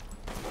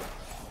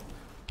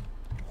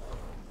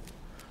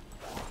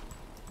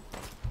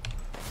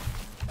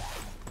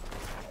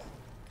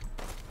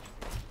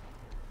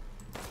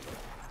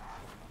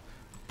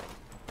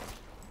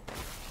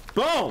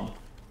 Boom!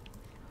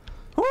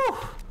 Whew!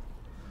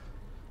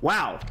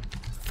 Wow.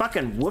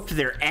 Fucking whooped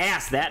their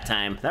ass that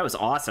time. That was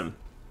awesome.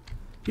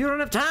 You don't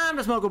have time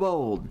to smoke a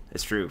bold.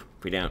 It's true.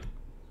 We don't.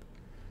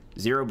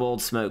 0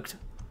 bold smoked.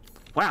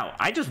 Wow,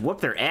 I just whooped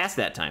their ass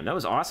that time. That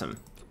was awesome.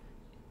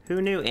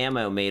 Who knew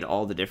ammo made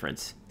all the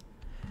difference?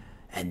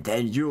 And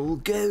then you'll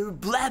go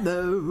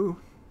blammo.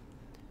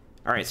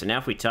 Alright, so now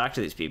if we talk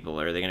to these people,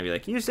 are they gonna be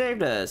like, you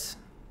saved us?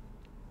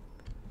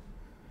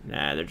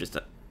 Nah, they're just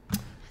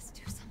Let's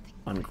do something.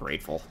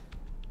 ungrateful.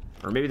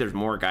 Or maybe there's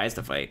more guys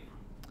to fight.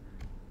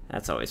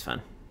 That's always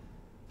fun.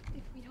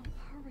 If we don't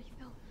hurry,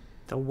 Phil.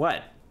 So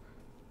what?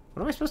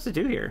 What am I supposed to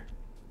do here?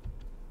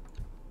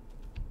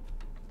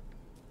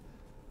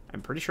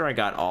 I'm pretty sure I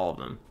got all of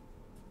them.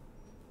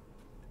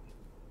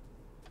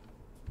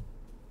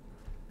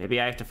 Maybe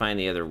I have to find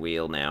the other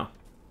wheel now.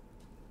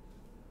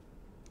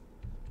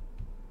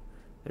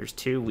 There's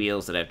 2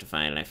 wheels that I have to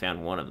find, and I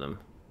found one of them.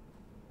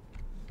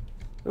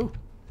 Ooh.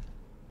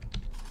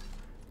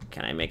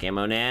 Can I make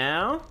ammo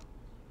now?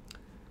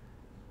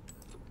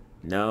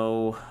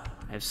 No.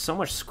 I have so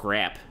much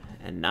scrap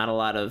and not a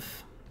lot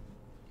of...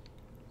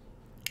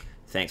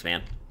 Thanks,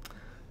 man.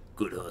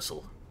 Good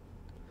hustle.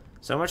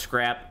 So much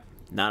scrap,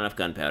 not enough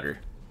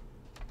gunpowder.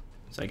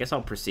 So I guess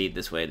I'll proceed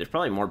this way. There's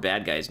probably more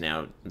bad guys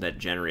now that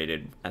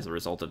generated as a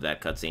result of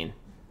that cutscene.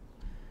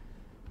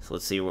 So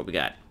let's see what we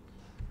got.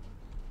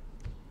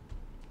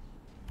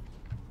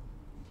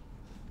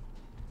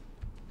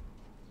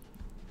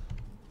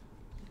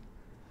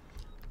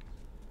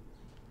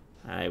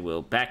 I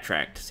will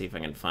backtrack to see if I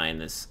can find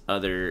this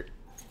other...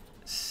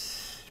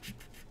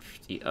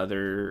 the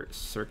other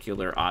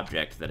circular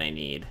object that I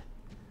need.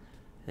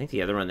 I think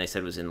the other one they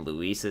said was in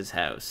Luis's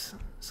house.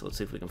 So let's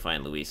see if we can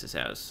find Luis's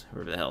house,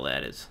 wherever the hell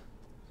that is.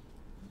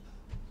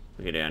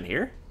 We go down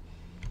here?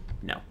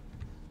 No.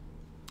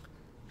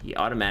 He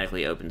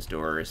automatically opens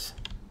doors.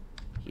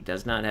 He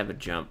does not have a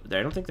jump.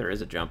 I don't think there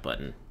is a jump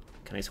button.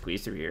 Can I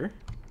squeeze through here?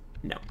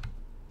 No.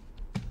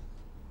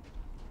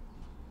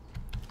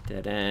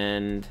 Dead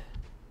end.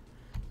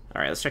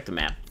 Alright, let's check the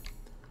map.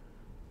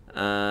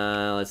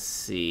 Let's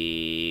see...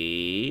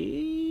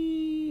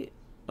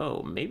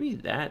 Oh, maybe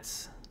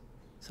that's...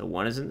 So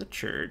one is in the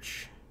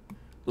church.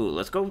 Ooh,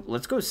 let's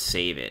go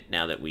save it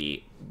now that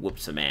we whooped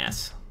some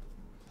ass.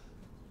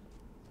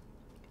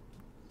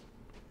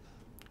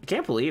 I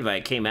can't believe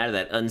I came out of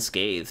that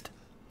unscathed.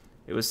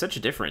 It was such a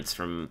difference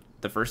from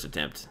the first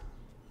attempt.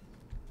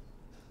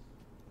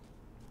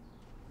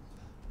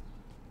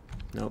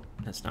 Nope,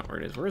 that's not where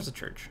it is. Where is the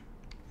church?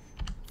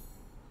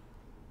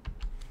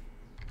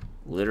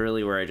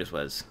 Literally where I just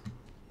was.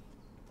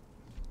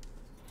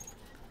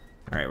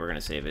 Alright, we're gonna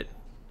save it.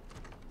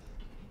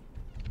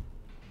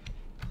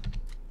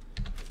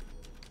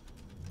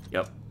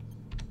 Yep.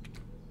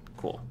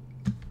 Cool.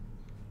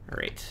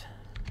 Alright.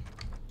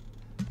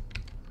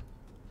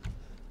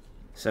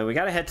 So we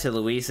gotta head to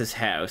Luis's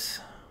house.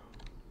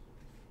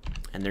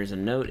 And there's a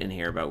note in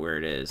here about where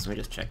it is. Let me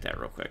just check that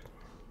real quick.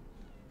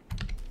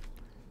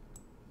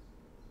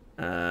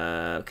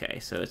 Okay,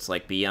 so it's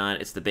like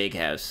beyond... It's the big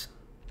house.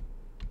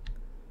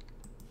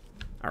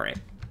 Alright.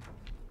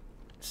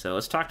 So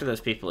let's talk to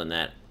those people in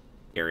that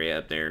area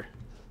up there.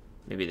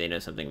 Maybe they know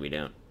something we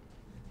don't.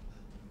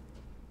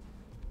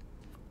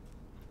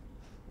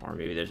 Or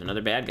maybe there's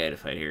another bad guy to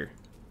fight here.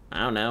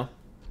 I don't know.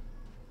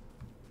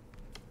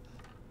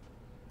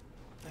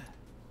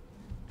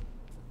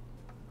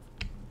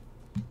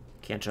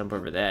 Can't jump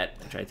over that,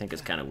 which I think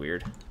is kind of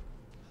weird.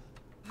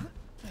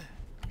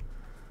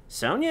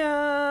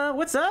 Sonia,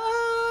 what's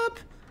up?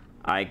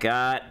 I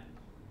got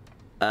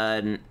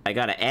an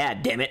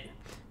ad, damn it.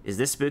 Is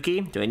this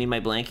spooky? Do I need my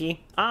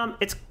blankie?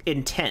 It's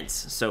intense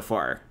so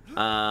far.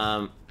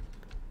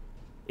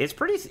 It's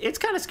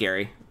kind of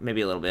scary, maybe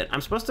a little bit.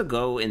 I'm supposed to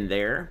go in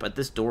there, but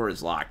this door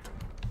is locked.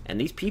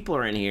 And these people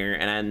are in here,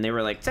 and they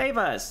were like, save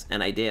us!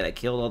 And I did, I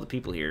killed all the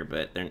people here,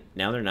 but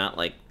now they're not,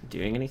 like,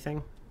 doing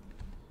anything.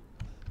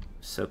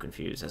 So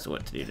confused as to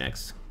what to do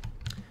next.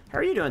 How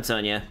are you doing,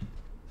 Sonia?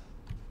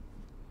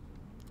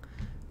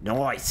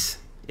 Nice!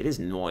 It is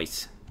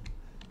nice.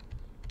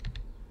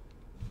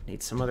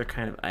 Need some other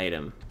kind of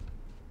item.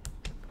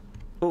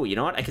 Oh, you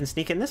know what? I can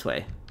sneak in this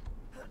way.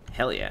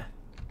 Hell yeah.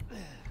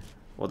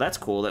 Well, that's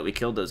cool that we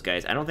killed those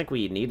guys. I don't think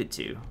we needed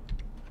to.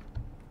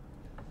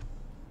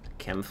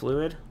 Chem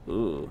fluid?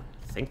 Ooh,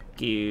 thank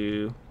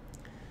you.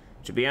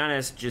 To be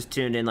honest, just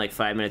tuned in like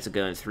 5 minutes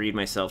ago and threed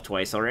myself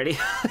twice already.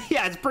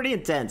 Yeah, it's pretty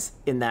intense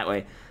in that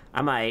way.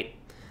 I might.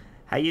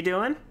 How you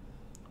doing?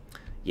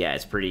 Yeah,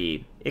 it's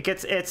pretty...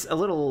 It's a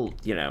little,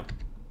 you know...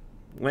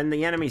 When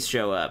the enemies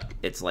show up,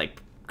 it's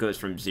like... Goes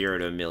from 0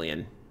 to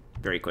 1,000,000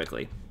 very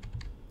quickly.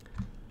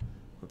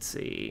 Let's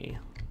see...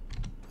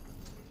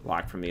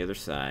 Locked from the other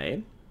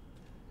side.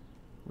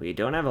 We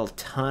don't have a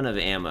ton of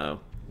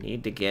ammo.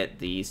 Need to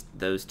get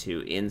those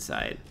two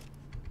inside.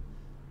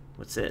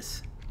 What's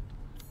this?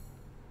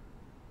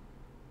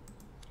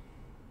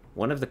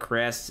 One of the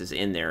crests is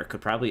in there. Could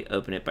probably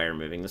open it by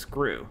removing the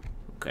screw.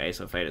 Okay,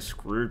 so if I had a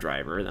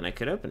screwdriver, then I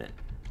could open it.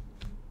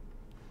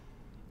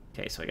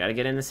 Okay, so I gotta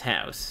get in this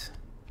house.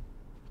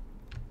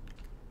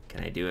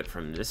 Can I do it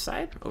from this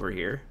side? Over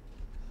here?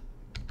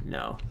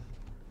 No.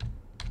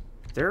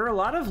 There are a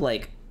lot of,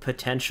 like,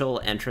 potential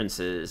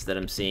entrances that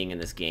I'm seeing in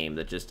this game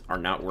that just are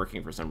not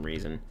working for some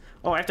reason.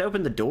 Oh, I have to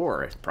open the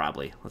door,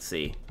 probably. Let's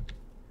see.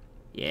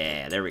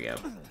 Yeah, there we go.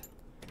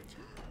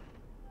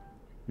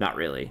 Not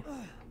really.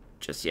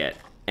 Just yet.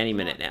 Any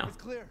minute now. It's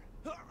clear.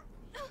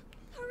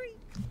 Hurry!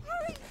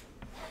 Hurry!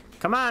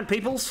 Come on,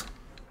 peoples!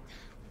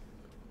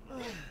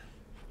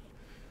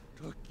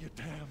 Took your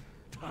damn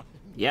time.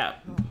 Yeah.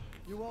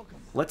 You're welcome.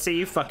 Let's see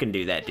you fucking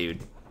do that,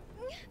 dude.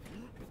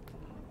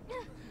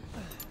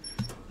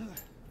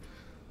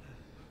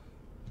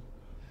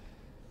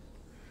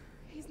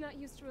 He's not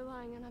used to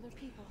relying on other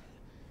people.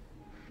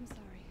 I'm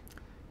sorry.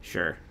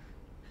 Sure.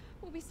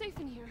 We'll be safe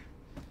in here,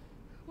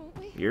 won't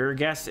we? Your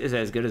guess is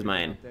as good as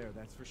mine. There,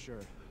 that's for sure.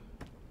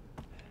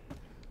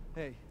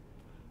 Hey,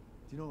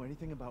 do you know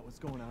anything about what's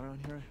going on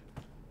around here?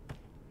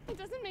 It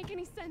doesn't make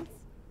any sense.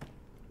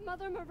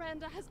 Mother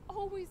Miranda has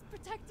always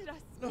protected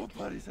us.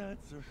 Nobody's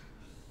answer.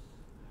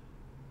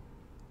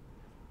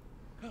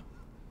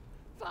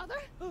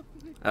 Father?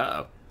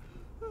 Uh-oh.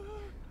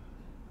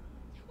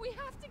 We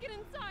have to get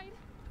inside.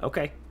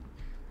 Okay.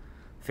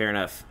 Fair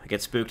enough. I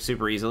get spooked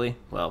super easily.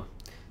 Well,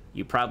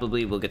 you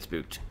probably will get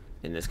spooked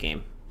in this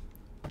game.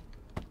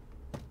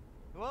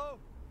 Hello?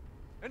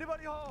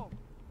 Anybody home?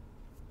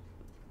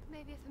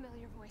 Maybe a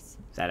familiar voice.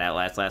 That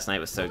Outlast last night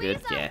was so good.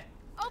 Louisa! Yeah.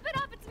 Open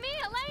up, it's me,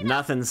 Elena!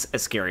 Nothing's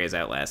as scary as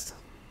Outlast.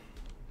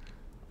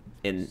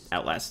 In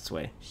Outlast's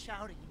way.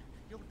 Shouting,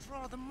 you'll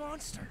draw the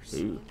monsters.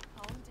 Ooh.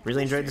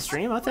 Really enjoyed the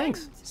stream? Oh,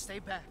 thanks. Stay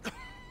back.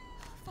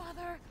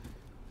 Father,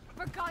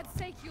 for God's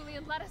sake,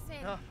 Julian, let us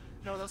in.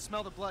 No, they'll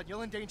smell the blood.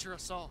 You'll endanger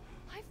us all.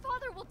 My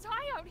father will die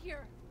out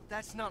here.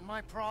 That's not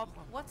my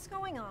problem. What's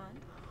going on?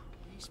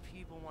 These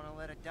people want to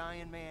let a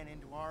dying man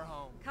into our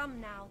home.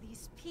 Come now,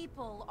 these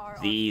people are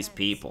our These friends.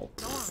 people.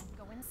 Go on,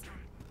 go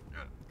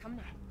inside. Come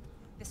now,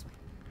 this way.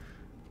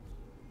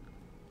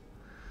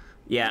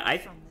 Yeah,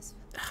 From this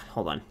village.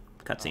 Hold on.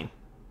 Cutscene.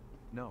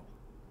 No.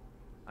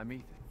 I'm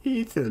Ethan.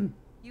 Ethan.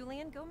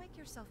 Julian, go make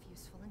yourself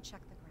useful and check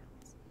the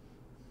grounds.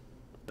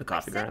 The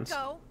coffee I said grounds.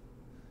 go.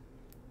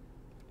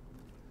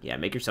 Yeah,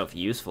 make yourself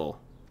useful.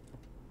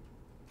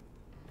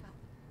 Well,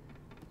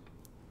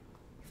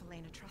 if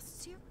Elena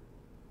trusts you,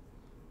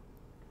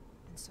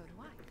 then so do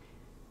I.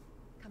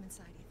 Come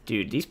inside, Ethan.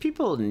 Dude, these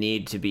people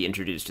need to be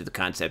introduced to the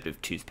concept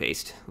of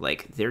toothpaste.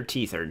 Like, their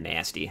teeth are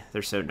nasty.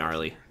 They're so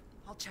gnarly.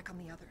 I'll check on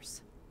the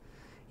others.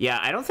 Yeah,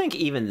 I don't think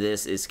even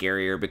this is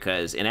scarier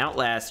because in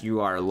Outlast, you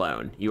are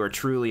alone. You are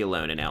truly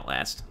alone in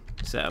Outlast.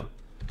 So,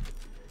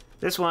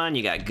 this one,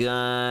 you got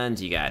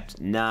guns, you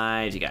got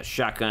knives, you got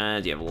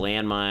shotguns, you have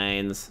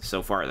landmines.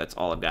 So far, that's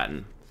all I've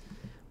gotten.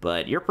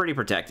 But you're pretty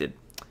protected.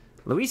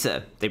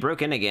 Louisa, they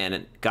broke in again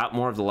and got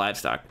more of the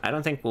livestock. I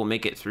don't think we'll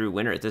make it through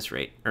winter at this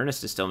rate.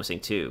 Ernest is still missing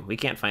too. We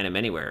can't find him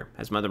anywhere.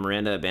 Has Mother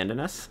Miranda abandoned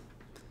us?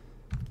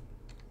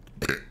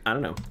 I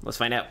don't know. Let's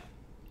find out.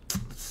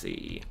 Let's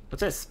see.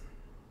 What's this?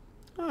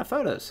 Ah,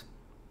 photos.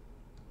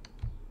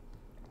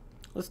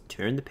 Let's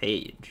turn the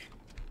page.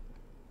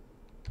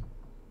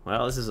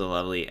 Well, this is a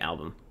lovely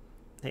album.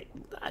 Hey,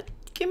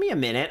 give me a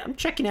minute. I'm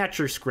checking out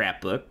your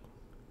scrapbook.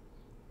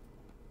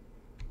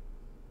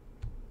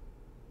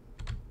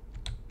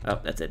 Oh,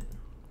 that's it.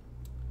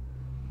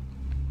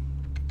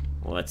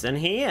 What's in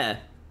here?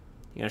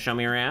 You gonna show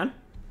me around?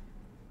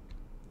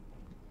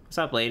 What's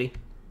up, lady?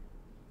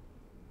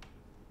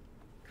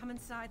 Come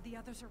inside, the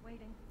others are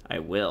waiting. I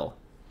will.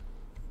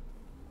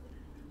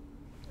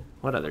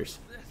 What others?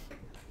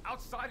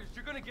 Outsiders,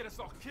 you're gonna get us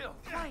all killed.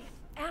 Quiet,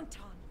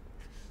 Anton.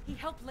 He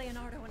helped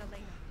Leonardo and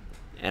Elena.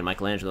 And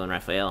Michelangelo and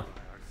Raphael.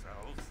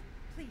 Ourselves.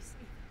 Please,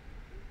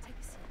 Ethan, take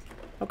a seat.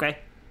 Okay.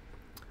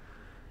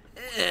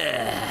 That's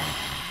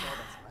all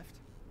that's left?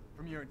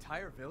 From your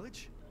entire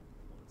village?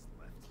 What's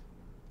left?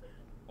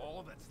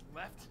 All that's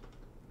left?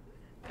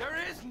 There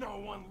is no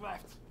one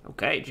left.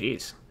 Okay,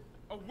 jeez.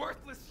 A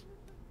worthless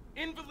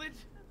invalid,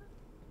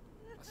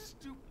 a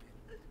stupid,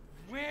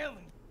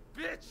 wailing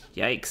bitch.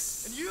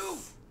 Yikes. And you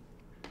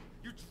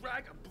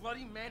drag a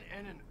bloody man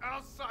and an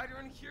outsider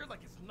in here like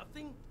it's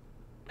nothing,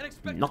 and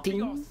expect to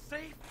be all Nothing?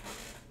 safe.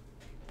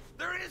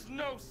 There is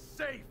no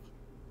safe.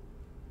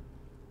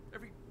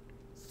 Every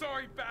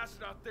sorry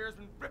bastard out there has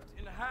been ripped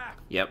in half.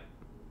 Yep.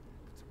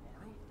 But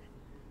tomorrow,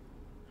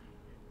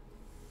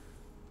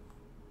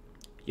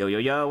 Yo, yo,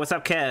 yo, what's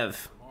up,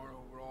 Kev? tomorrow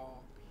we'll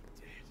all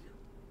be dead.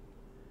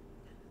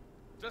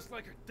 Just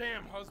like her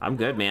damn husband. I'm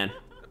good, man.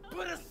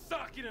 Put a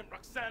sock in it,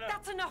 Roxana.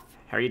 That's enough.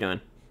 How are you doing?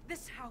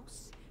 This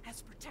house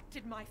has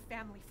protected my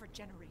family for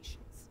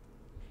generations.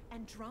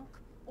 And drunk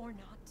or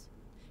not,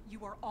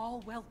 you are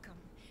all welcome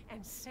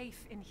and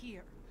safe in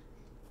here.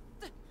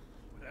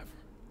 Whatever.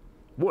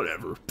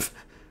 Whatever.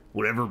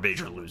 Whatever,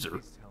 major loser.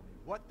 Please tell me,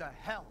 what the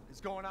hell is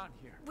going on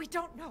here? We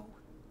don't know.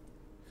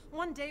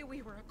 One day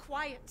we were a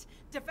quiet,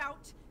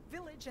 devout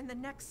village, and the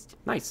next,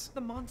 Nice. the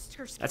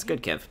monsters That's came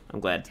good, Kev. I'm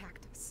and glad.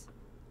 attacked us.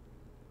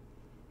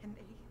 And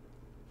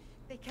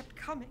they kept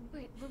coming.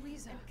 Wait,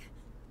 Louisa.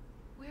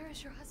 Where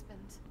is your husband?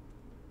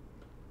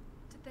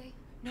 Did they?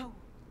 No.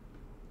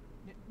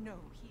 No,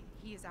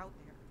 he is out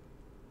there.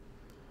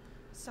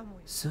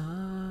 Somewhere.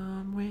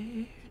 Somewhere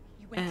He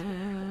went to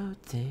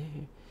out there.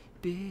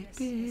 Yes,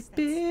 Bitty, that's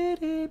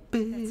bitty, That's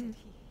bitty. it.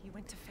 He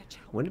went to fetch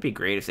help. Wouldn't it be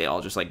great if they all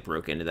just like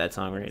broke into that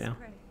song right Let's now?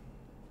 pray.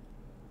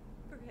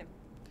 For him.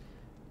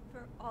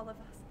 For all of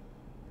us.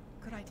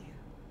 Good idea.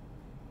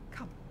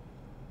 Come.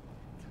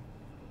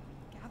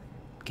 Gather.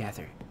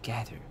 Gather,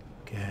 gather,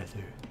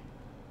 gather.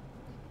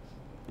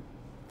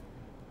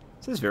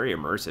 This is very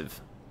immersive.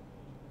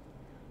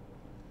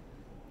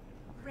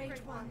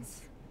 Great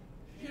ones,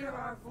 hear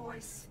our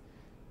voice.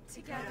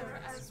 Together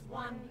as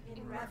one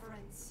in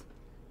reverence,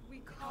 we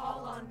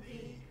call on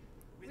thee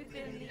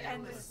within the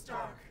endless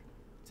dark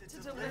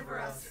to deliver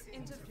us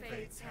into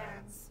fate's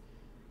hands.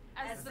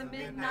 As the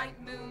midnight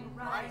moon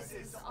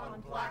rises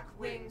on black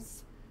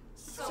wings,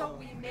 so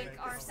we make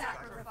our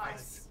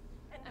sacrifice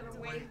and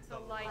await the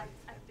light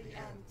at the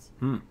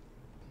end.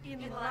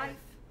 In life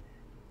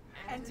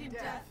and in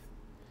death,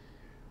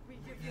 we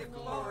give you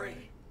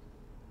glory,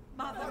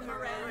 Mother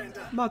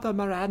Miranda. Mother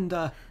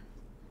Miranda.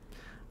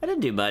 I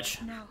didn't do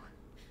much. Now,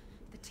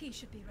 the tea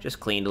should be ready. Just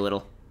cleaned a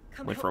little.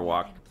 Come Went help for a me,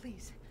 walk. Elena,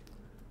 please.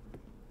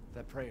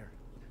 That prayer.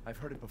 I've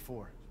heard it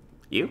before.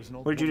 You? It was an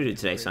old What did you do woman who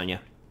today, prayed.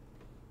 Sonia?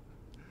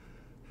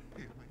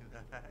 Give me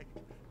that.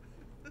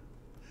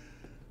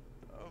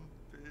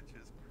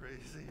 Bitch is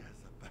crazy as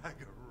a bag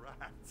of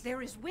rats.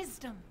 There is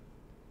wisdom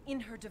in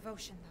her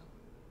devotion, though.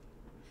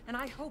 And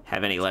I hope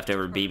Have any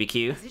leftover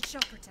BBQ? as it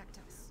shall protect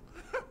us.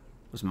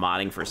 Was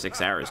modding for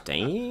 6 hours.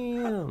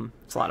 Damn.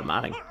 It's a lot of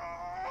modding.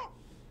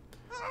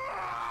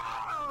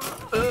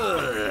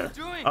 Ugh.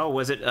 Oh,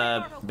 was it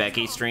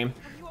Becky's stream?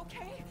 Are you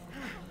okay?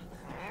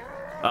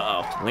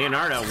 Uh-oh.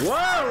 Leonardo.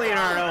 Whoa,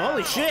 Leonardo.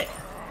 Holy shit.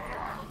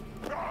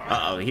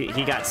 Uh-oh.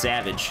 He got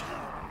savage.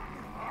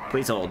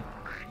 Please hold.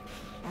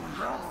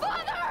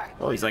 Father!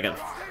 Oh, he's like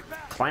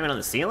climbing on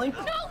the ceiling?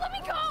 No, let me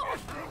go!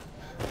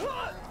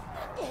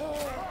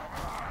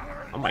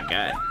 Oh my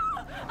god.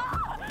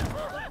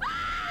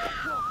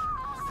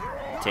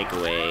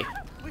 Takeaway.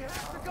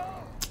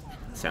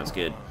 Sounds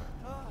good.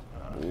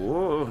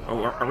 Whoa.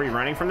 Oh, are we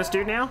running from this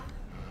dude now?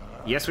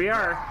 Yes, we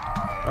are.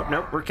 Oh,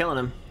 nope. We're killing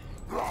him.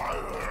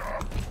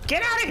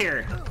 Get out of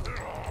here!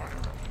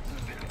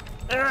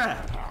 Ugh.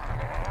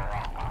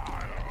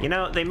 You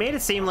know, they made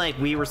it seem like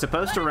we were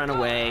supposed to run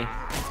away.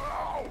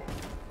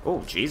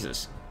 Oh,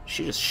 Jesus.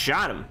 She just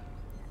shot him.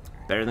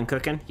 Better than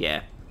cooking?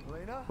 Yeah.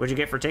 Elena? What'd you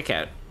get for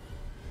takeout?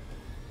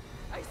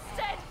 I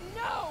said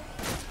no!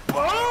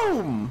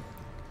 Boom!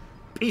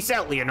 Peace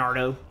out,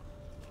 Leonardo.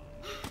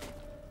 Oh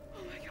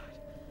my god.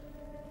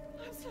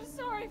 I'm so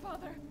sorry,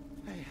 Father.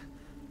 Hey,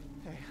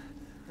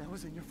 that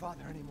wasn't your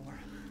father anymore.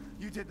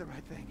 You did the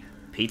right thing.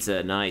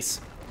 Pizza, nice.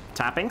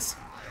 Toppings?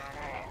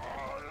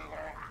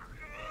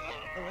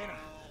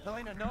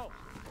 Elena, no.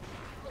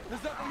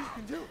 There's nothing you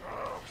can do.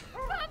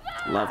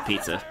 Love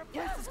pizza,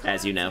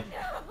 as you know.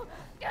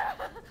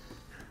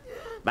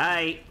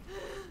 Bye.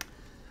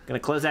 Gonna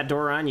close that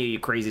door on you, you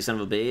crazy son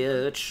of a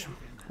bitch.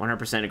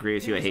 100% agree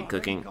with you. I hate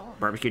cooking.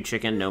 Barbecue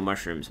chicken, no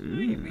mushrooms.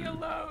 Leave me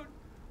alone.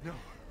 No,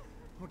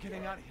 we're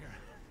getting out of here.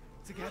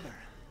 Together.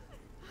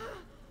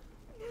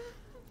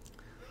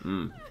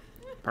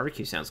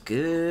 Barbecue sounds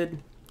good.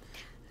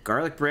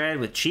 Garlic bread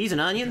with cheese and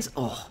onions.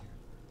 Oh,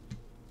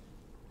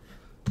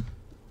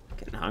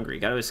 getting hungry.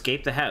 Got to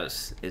escape the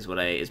house is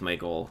my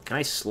goal. Can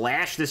I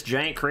slash this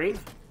giant crate?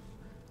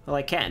 Well,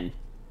 I can,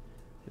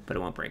 but it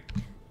won't break.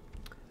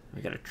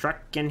 We got a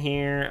truck in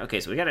here. Okay,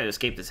 so we got to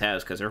escape this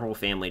house because our whole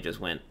family just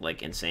went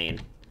like insane.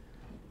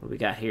 What do we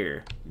got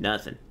here?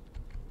 Nothing.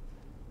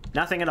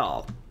 Nothing at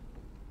all.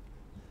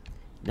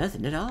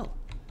 Nothing at all.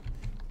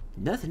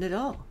 Nothing at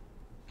all.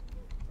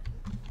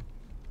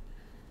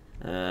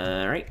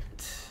 Alright.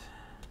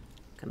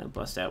 Gonna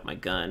bust out my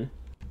gun.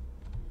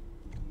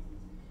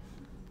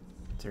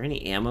 Is there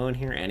any ammo in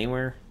here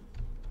anywhere?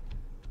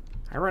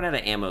 I run out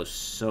of ammo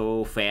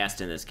so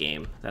fast in this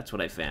game. That's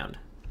what I found.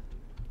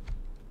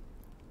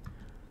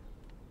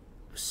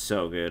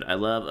 So good. I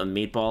love a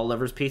meatball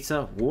lover's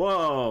pizza.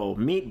 Whoa!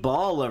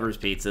 Meatball lover's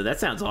pizza. That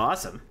sounds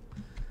awesome.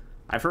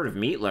 I've heard of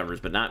meat lovers,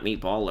 but not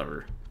meatball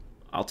lover.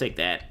 I'll take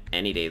that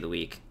any day of the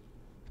week.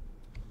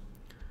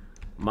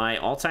 My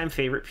all-time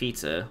favorite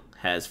pizza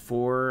has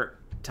 4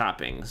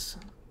 toppings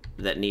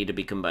that need to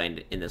be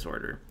combined in this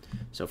order.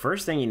 So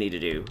first thing you need to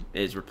do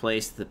is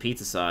replace the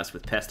pizza sauce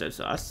with pesto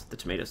sauce, the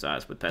tomato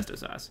sauce with pesto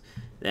sauce.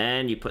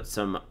 Then you put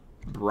some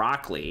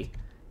broccoli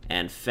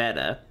and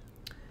feta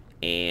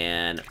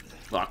and,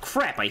 oh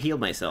crap, I healed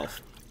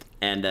myself.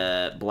 And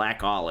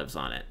black olives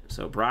on it.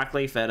 So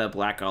broccoli, feta,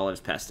 black olives,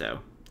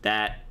 pesto.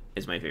 That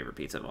is my favorite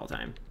pizza of all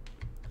time.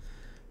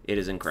 It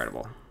is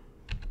incredible.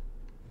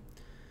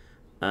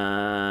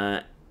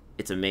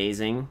 It's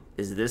amazing.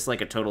 Is this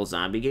like a total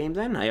zombie game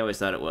then? I always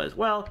thought it was.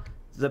 Well,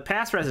 the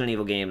past Resident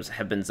Evil games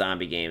have been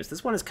zombie games.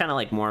 This one is kind of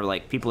like more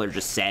like people are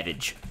just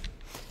savage.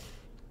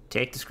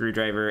 Take the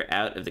screwdriver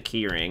out of the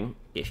key ring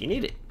if you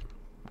need it.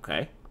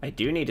 Okay. I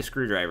do need a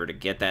screwdriver to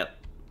get that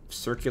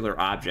circular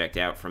object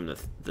out from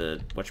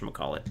the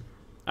whatchamacallit.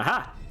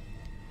 Aha!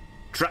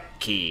 Truck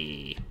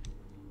key.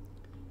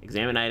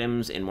 Examine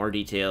items in more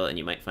detail and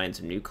you might find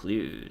some new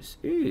clues.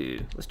 Ooh,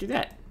 let's do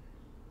that.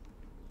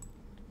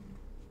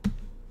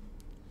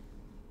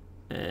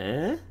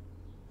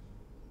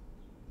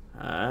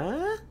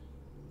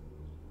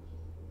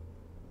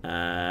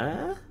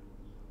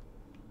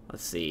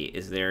 Let's see,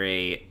 is there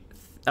a...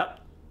 Oh,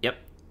 yep,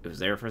 it was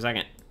there for a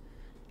second.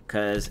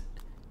 Because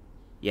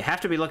you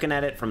have to be looking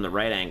at it from the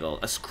right angle.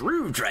 A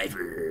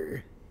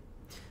screwdriver!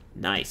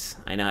 Nice,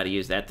 I know how to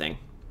use that thing.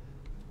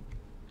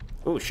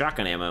 Ooh,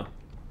 shotgun ammo.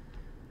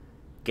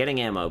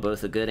 Getting ammo,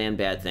 both a good and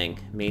bad thing,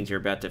 means you're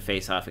about to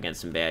face off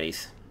against some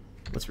baddies.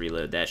 Let's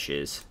reload that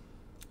shiz.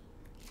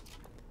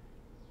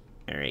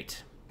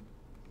 Alright.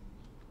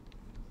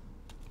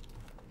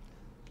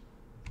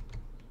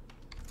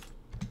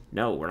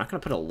 No, we're not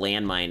gonna put a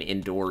landmine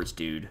indoors,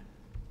 dude.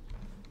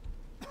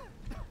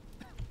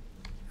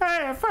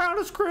 Hey, I found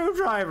a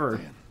screwdriver!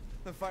 Man,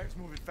 the fire's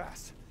moving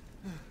fast.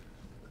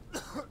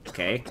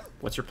 Okay,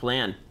 what's your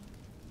plan?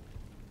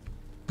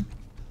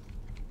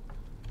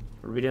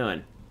 What are we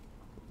doing?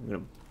 I'm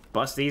gonna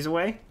bust these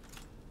away?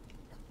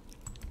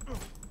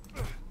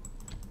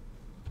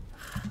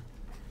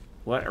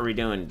 What are we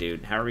doing,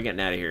 dude? How are we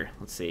getting out of here?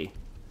 Let's see.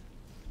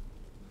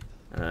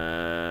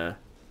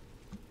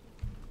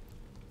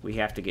 We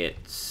have to get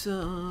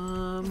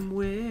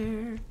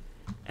somewhere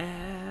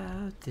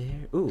out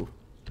there. Ooh.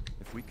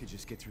 If we could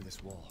just get through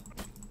this wall.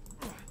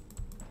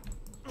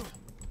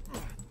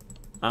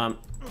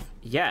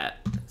 Yeah.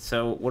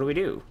 So, what do we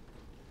do?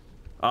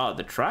 Oh,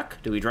 the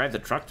truck? Do we drive the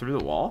truck through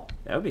the wall?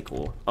 That would be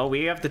cool. Oh,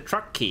 we have the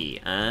truck key.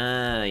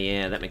 Ah,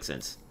 yeah, that makes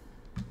sense.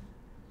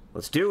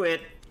 Let's do it.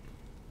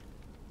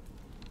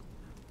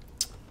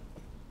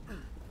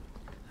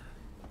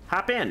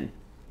 Hop in.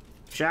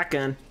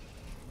 Shotgun.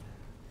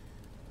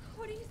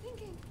 What are you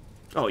thinking?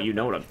 Oh, you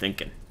know what I'm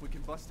thinking. We can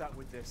bust out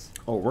with this.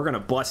 Oh, we're gonna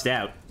bust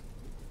out.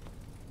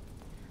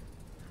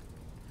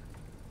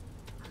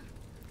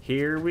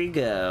 Here we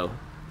go.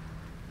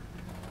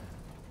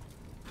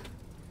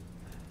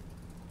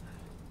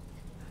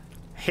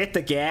 Hit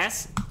the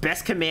gas.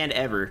 Best command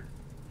ever.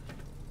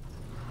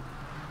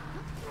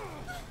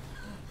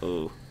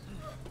 Ooh.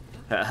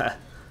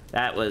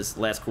 That was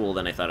less cool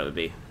than I thought it would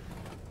be.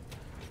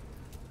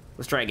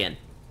 Let's try again.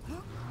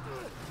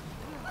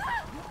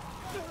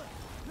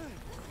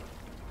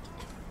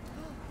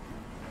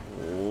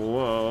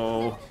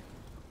 Whoa.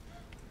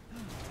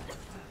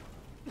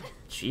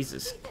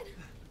 Jesus.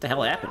 What the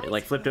hell happened? It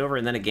like flipped over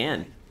and then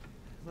again.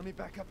 Let me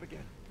back up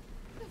again.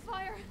 The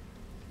fire.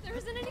 There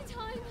isn't any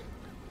time.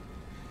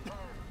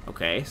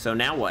 Okay, so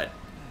now what?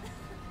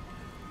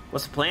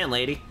 What's the plan,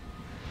 lady?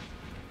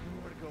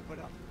 Nowhere to go but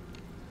up.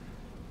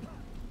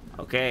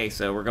 Okay,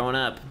 so we're going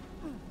up.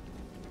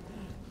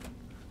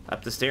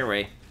 Up the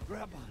stairway.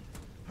 Grab on.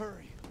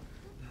 Hurry.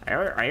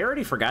 I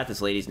already forgot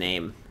this lady's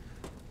name.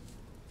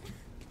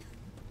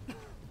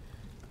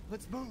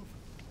 Let's move.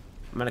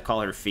 I'm gonna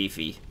call her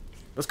Fifi.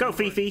 Let's go,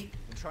 Fifi!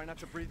 And try not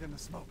to breathe in the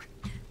smoke.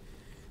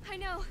 I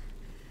know.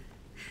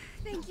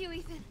 Thank you,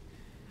 Ethan.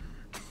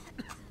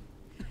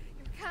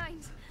 You're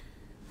kind.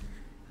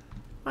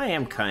 I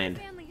am I hope kind.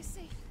 your family is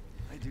safe.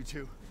 I do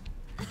too.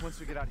 Once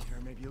we get out of here,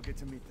 maybe you'll get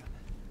to meet them.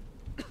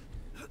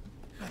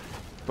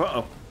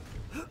 Uh-oh.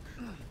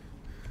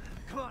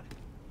 Come on.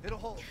 It'll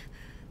hold.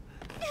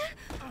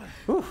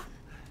 Whew.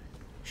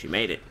 She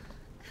made it.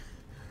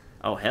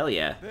 Oh, hell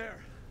yeah. There.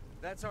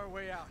 That's our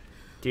way out.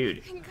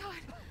 Dude. Thank God.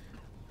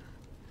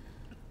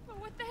 But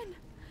what then?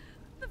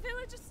 The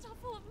village is still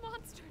full of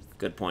monsters.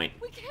 Good point.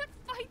 We can't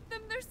fight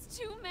them. There's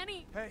too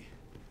many. Hey.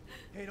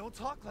 Hey, don't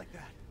talk like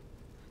that.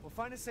 We'll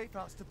find a safe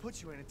house to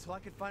put you in until I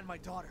can find my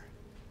daughter.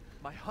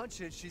 My hunch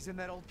is she's in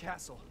that old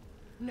castle.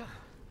 No.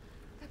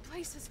 That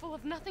place is full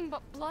of nothing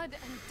but blood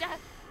and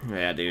death.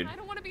 Yeah, dude. I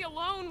don't want to be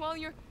alone while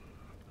your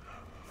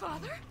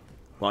father?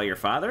 While your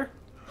father?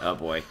 Oh,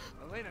 boy.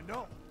 Elena,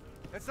 no.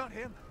 That's not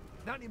him.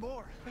 Not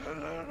anymore. He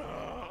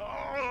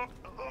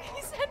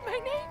said my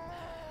name.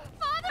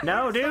 Father!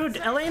 No, dude!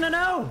 Elena,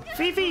 no!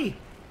 Fifi!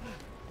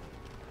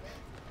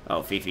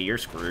 Oh, Fifi, you're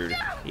screwed.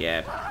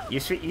 Yeah. You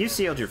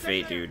sealed your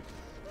fate, dude.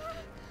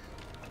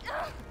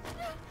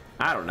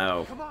 I don't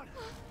know. Come on.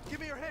 Give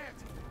me your hand.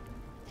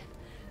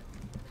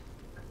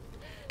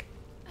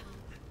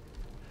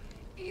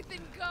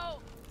 Ethan, go!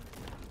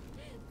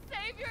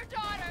 Save your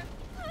daughter!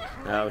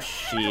 Oh,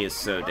 she is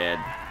so dead.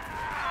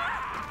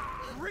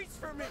 Reach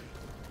for me.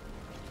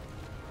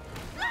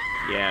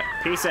 Yeah,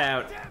 peace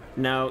out.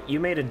 No, you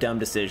made a dumb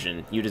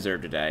decision. You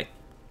deserve to die.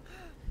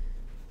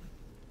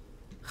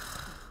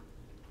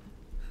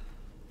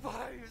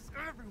 Why is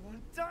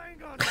everyone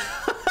dying on me?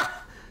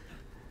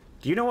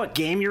 Do you know what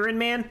game you're in,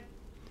 man?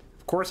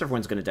 Of course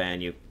everyone's gonna die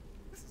on you.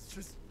 This is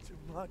just too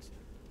much.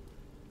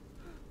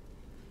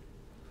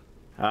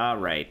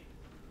 Alright.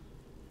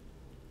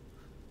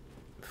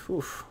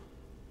 Whew.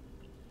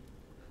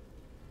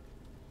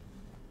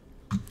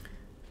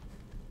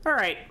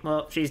 Alright,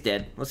 well, she's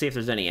dead. Let's see if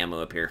there's any ammo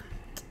up here.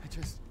 I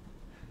just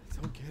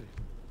don't get it.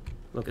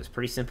 Look, it's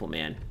pretty simple,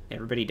 man.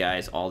 Everybody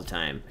dies all the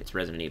time. It's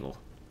Resident Evil.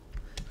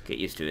 Get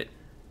used to it.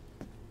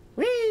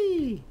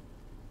 Whee!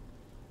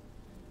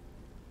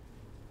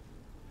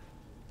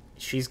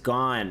 She's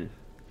gone.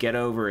 Get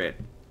over it.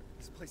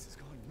 This place is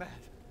going mad.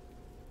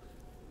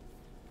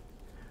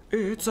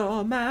 It's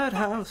a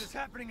madhouse. This is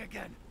happening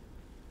again.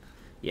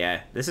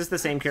 Yeah, this is the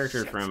same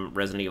character Shit. from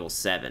Resident Evil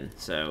 7,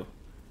 so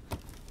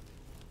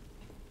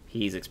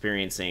he's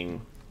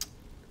experiencing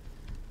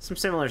some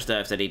similar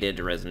stuff that he did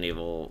to Resident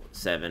Evil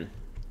 7.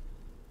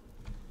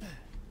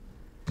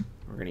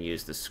 We're going to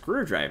use the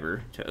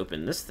screwdriver to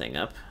open this thing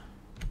up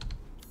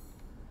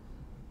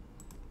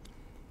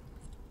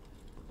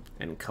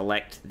and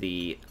collect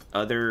the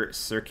other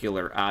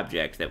circular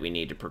object that we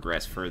need to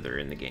progress further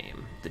in the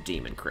game, the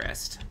Demon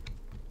Crest,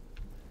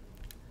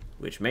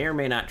 which may or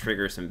may not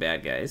trigger some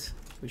bad guys.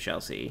 We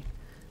shall see.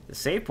 The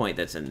save point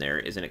that's in there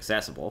is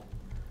inaccessible,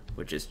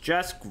 which is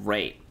just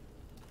great.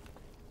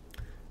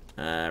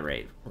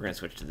 Right, we're gonna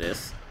switch to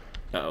this.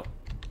 Uh-oh.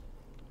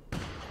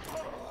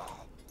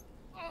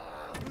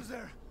 Who's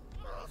there?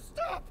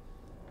 Stop!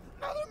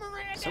 Mother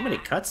Miranda! So many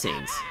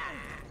cutscenes.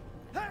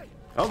 Hey!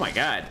 Oh my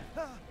god.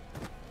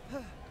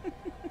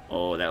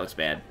 Oh, that looks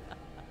bad.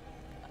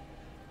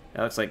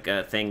 That looks like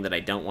a thing that I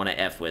don't want to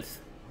F with.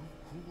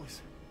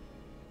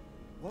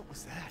 What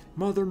was that?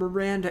 Mother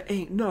Miranda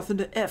ain't nothing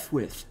to F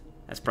with.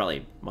 That's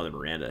probably Mother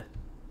Miranda.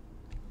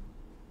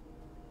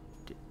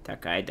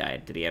 That guy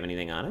died. Did he have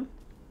anything on him?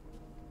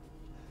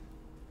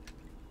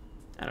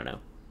 I don't know.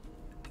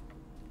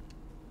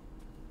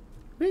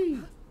 Whee!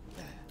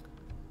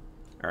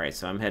 Alright,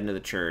 so I'm heading to the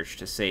church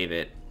to save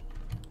it.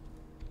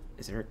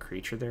 Is there a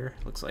creature there?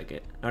 Looks like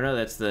it. Oh no,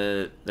 that's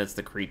the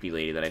creepy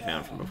lady that I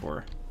found from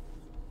before.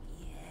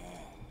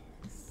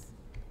 Yes.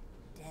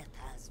 Death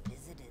has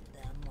visited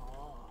them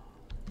all.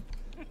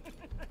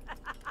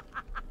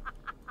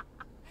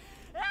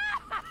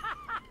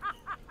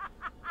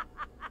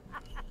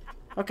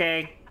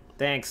 Okay,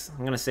 thanks.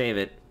 I'm gonna save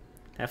it.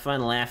 Have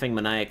fun laughing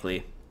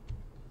maniacally.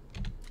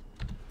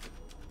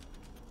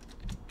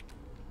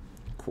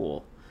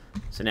 Cool.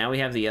 So now we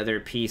have the other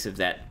piece of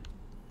that,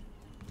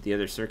 the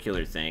other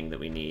circular thing that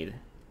we need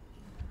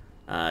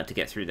to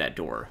get through that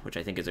door, which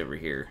I think is over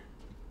here.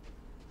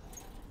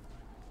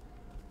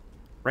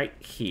 Right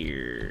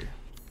here.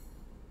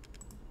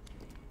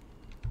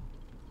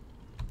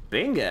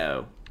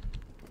 Bingo!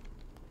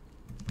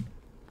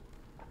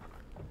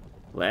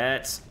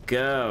 Let's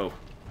go.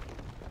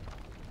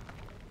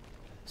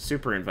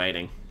 Super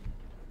inviting.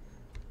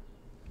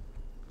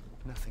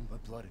 Nothing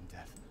but blood and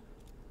death.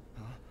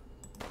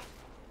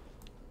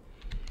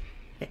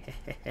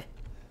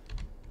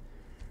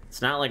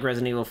 It's not like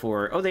Resident Evil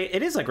 4. Oh,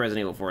 it is like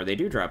Resident Evil 4. They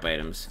do drop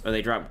items. Or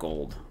they drop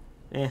gold.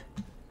 Eh.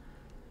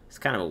 It's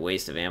kind of a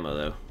waste of ammo,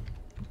 though.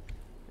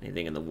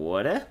 Anything in the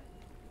water?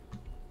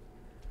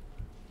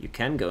 You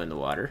can go in the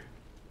water.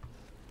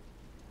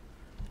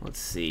 Let's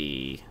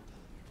see.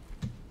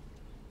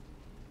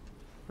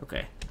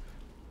 Okay.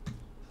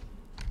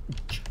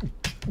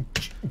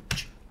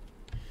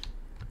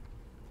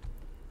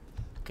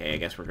 Okay, I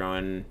guess we're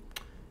going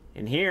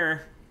in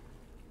here.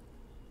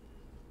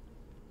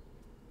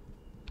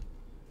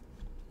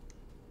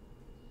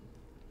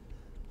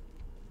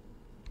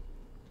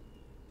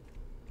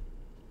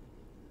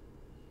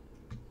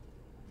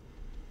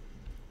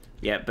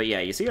 Yeah, but yeah,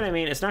 you see what I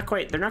mean? It's not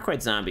quite, they're not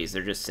quite zombies,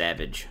 they're just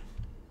savage.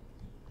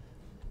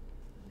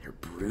 They're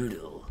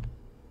brutal.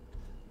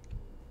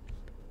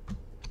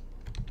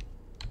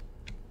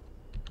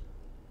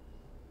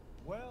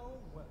 Well.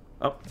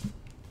 Oh.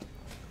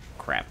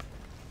 Crap.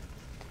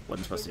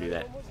 Wasn't supposed to do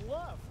that.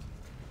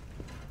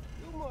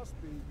 You must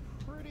be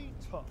pretty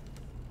tough.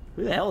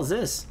 Who the hell is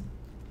this?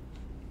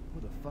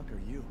 Who the fuck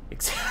are you?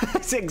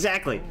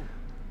 Exactly.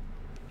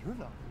 You're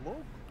not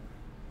local.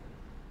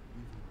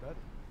 Even better.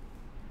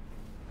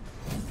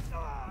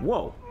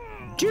 Whoa.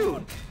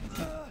 Dude.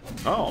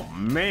 Oh,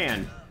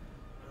 man.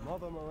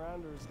 Mother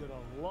Miranda's gonna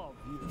love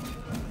you.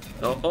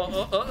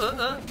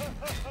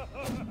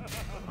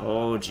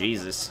 Oh,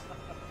 Jesus.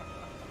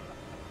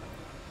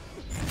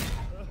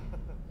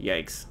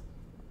 Yikes.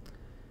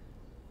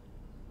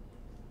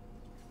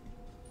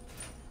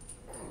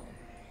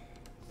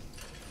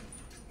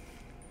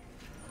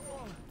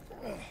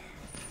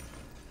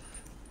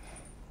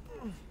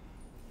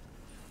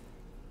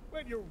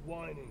 Wait, you're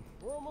whining.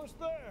 We're almost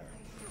there.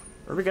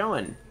 Where are we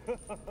going?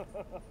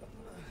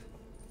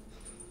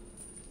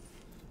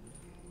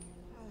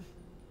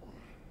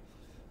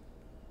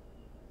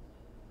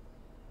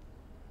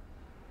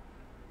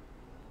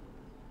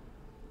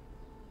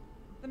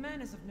 The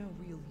man is of no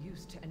real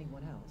use to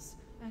anyone else,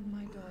 and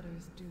my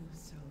daughters do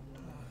so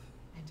love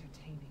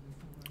entertaining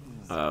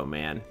foreigners. Oh,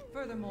 man.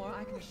 Furthermore,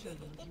 I can assure you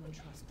if you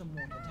entrust the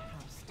mortal to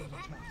House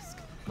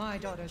Dimitrescu, my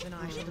daughters and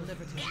I shall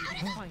deliver to you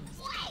the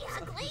finest cuts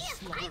of Ugly! beef I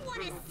slaughter.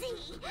 want to see!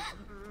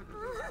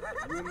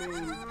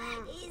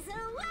 He's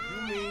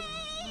awake!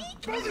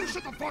 Tell you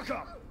shut the fuck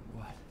up!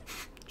 What?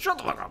 Shut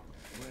the fuck up.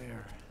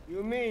 Where?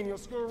 You mean you'll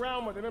screw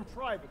around with him in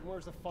private?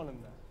 Where's the fun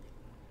in that?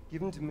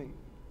 Give him to me,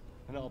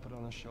 and I'll put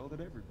on a show that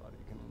everybody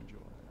can enjoy.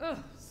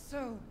 Ugh,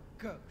 so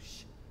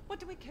gauche. What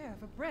do we care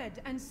for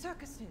bread and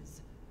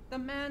circuses? The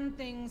man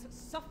thinks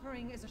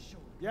suffering is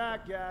assured.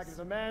 Yak, as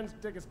a man's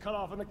dick is cut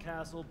off in the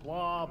castle,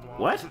 blah, blah.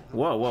 What?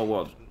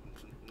 Whoa.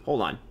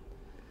 Hold on.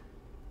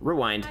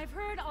 Rewind. I've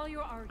heard all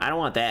your arguments. I don't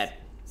want that.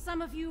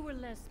 Some of you were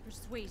less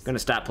persuasive. Gonna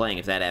stop playing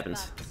if that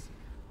happens. But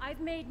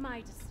I've made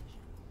my decision.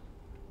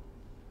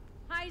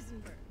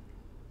 Heisenberg.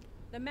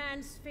 The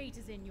man's fate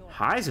is in your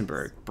hands.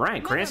 Heisenberg?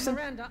 Bryan Mother Cranston?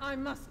 Miranda, I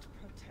must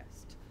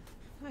protest.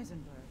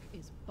 Heisenberg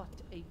is but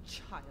a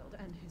child,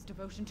 and his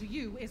devotion to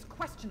you is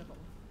questionable.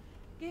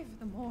 Give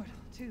the mortal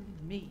to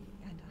me,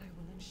 and I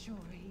will ensure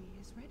he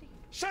is ready.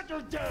 Shut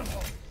your damn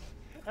hole!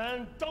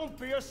 And don't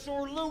be a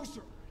sore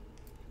loser!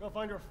 Go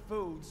find your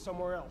food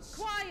somewhere else.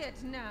 Quiet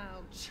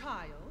now,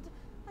 child.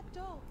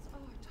 Adults are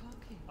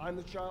talking. I'm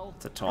the child.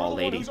 It's a tall You're the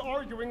lady. one who's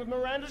arguing with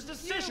Miranda's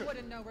decision. You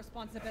wouldn't know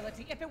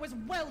responsibility if it was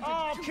welded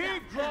Oh, to keep that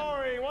hand.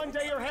 glory! One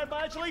day your head will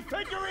actually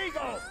fit your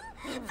ego!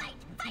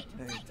 Hey,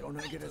 don't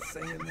I get a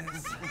say in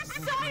this?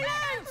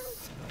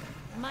 Silence!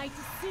 My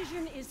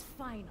decision is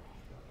final.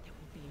 There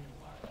will be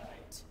no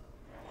argument.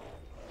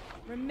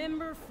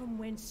 Remember from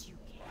whence you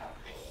came.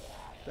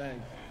 Thank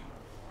you.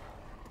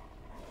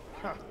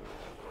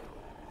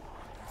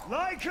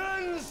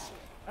 Lycans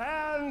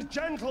and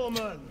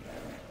gentlemen,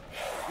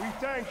 we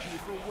thank you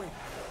for waiting.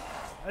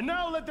 And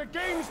now let the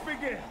games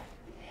begin.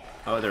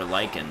 Oh, they're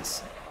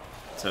lichens.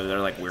 So they're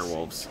like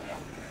werewolves.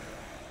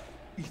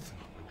 Ethan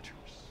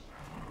Winters.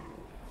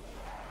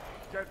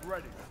 Get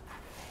ready.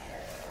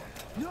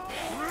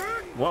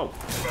 Whoa.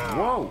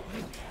 Whoa.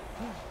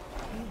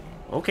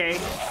 Okay.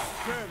 10,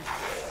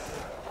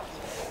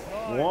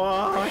 9,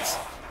 What?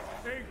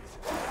 8,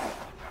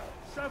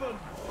 7,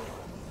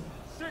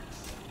 6,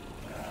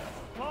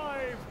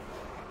 5,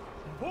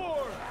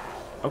 4,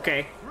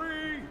 Okay.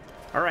 3,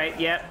 All right.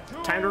 Yeah.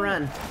 Time to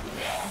run.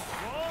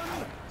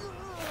 1.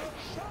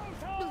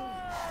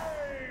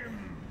 Showtime!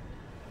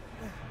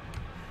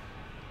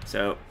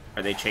 So,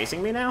 are they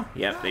chasing me now?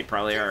 Yep, they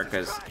probably are,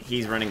 because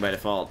he's running by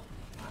default.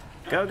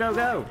 Go, go,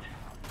 go!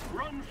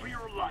 Run for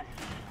your life.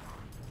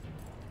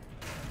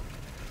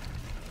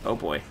 Oh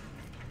boy.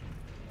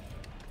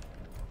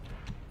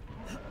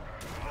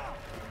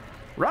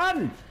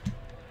 Run!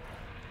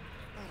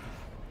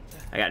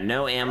 I got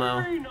no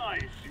ammo. Very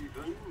nice,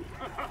 Ethan.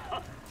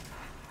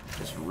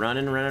 Just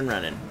running, running,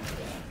 running.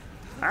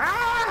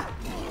 Ah!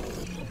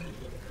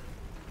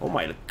 Oh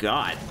my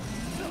god.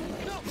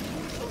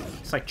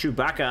 It's like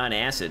Chewbacca on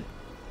acid.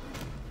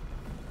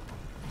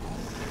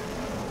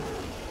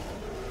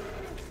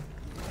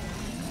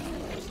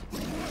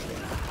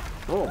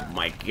 Oh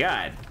my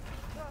god.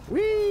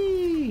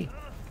 Whee!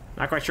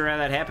 Not quite sure how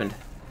that happened.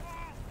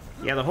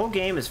 Yeah, the whole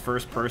game is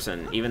first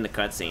person, even the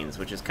cutscenes,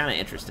 which is kind of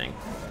interesting.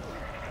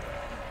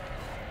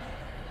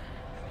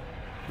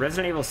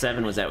 Resident Evil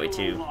 7 was that way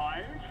too.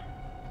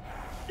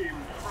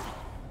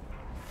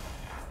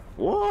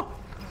 Whoa!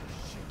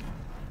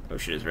 Oh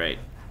shit is right.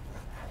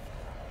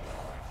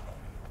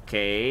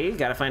 Okay,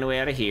 gotta find a way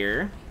out of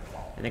here.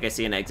 I think I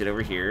see an exit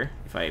over here.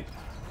 If I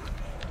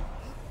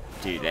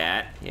do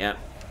that, yep.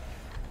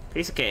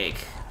 Piece of cake.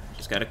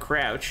 Just gotta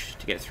crouch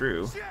to get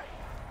through.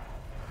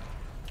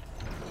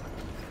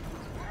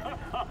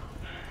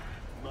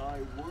 My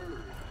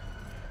word.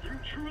 You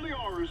truly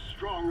are as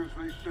strong as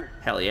they say.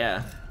 Hell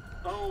yeah.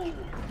 Oh,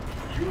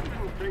 you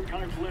didn't think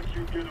I'd let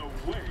you get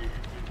away.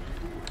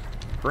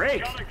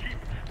 Break! Gotta keep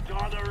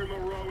Donna in the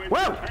row.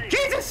 Whoa!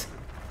 Jesus!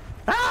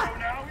 Ah! So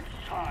now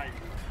it's time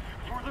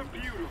for the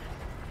beautiful.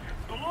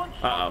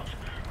 Uh-oh.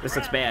 This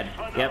looks bad.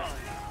 Yep.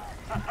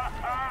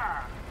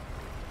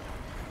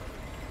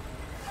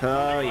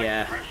 Oh,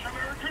 yeah.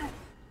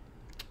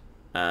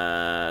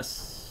 Let's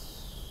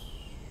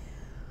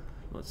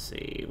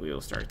see. We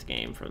will start the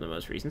game from the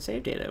most recent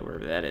save data,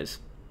 wherever that is.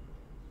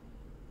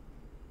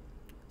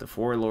 The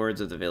Four Lords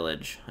of the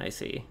Village. I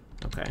see.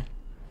 Okay.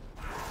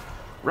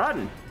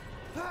 Run!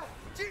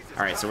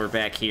 Alright, so we're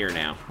back here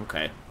now.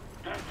 Okay.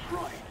 That's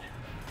right.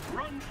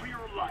 Run for your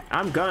life.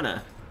 I'm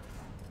gonna.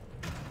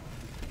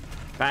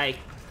 Bye.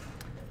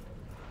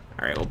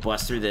 Alright, we'll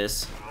bust through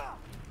this.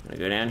 I'm gonna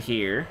go down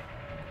here.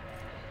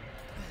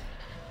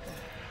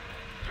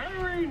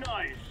 Very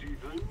nice,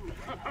 Ethan.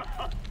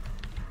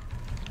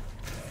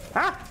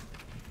 Ah!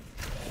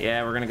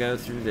 Yeah, we're gonna go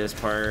through this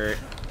part.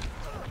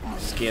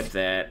 Skip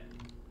that.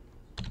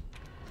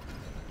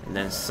 And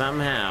then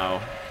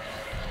somehow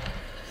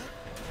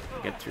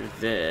get through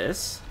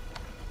this.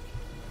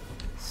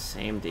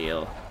 Same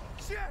deal.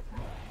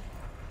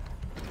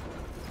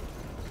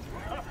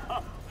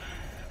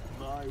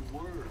 My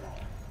word.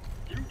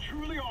 You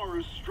truly are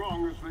as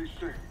strong as they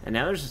say. And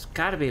now there's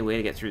gotta be a way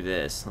to get through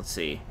this. Let's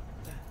see.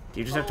 Do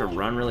you just have to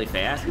run really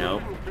fast?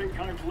 Nope. You didn't think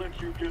I'd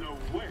let you get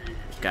away.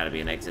 There's gotta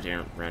be an exit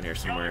here, around here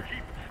somewhere.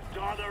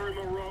 Gotta keep Donna in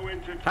the row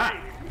entertained.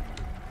 Ha!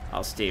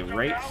 I'll stay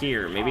right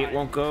here. Maybe it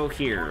won't go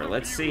here.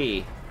 Let's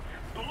see.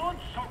 Nothing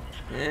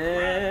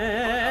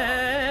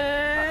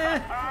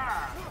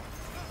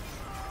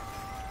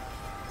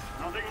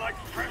like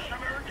fresh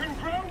American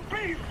ground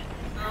beef.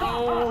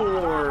 Oh,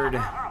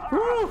 Lord.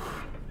 Woo!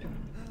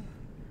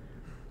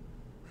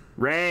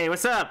 Ray,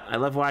 what's up? I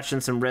love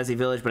watching some Resi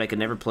Village, but I could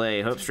never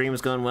play. Hope stream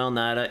is going well,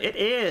 Nada. It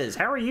is.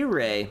 How are you,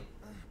 Ray?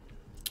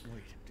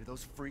 Wait, do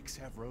those freaks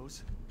have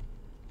Rose?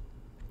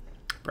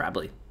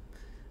 Probably.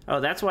 Oh,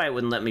 that's why it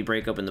wouldn't let me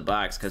break open the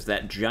box, because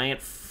that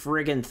giant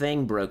friggin'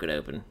 thing broke it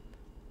open.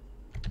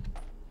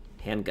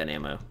 Handgun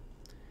ammo.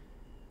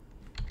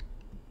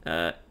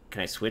 Can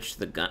I switch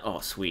the gun? Oh,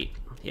 sweet.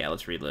 Yeah,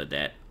 let's reload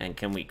that. And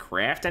can we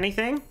craft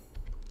anything?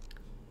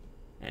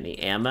 Any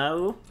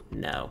ammo?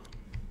 No.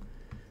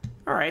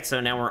 Alright,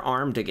 so now we're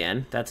armed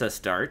again. That's a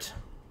start.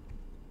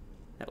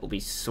 That will be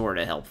sort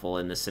of helpful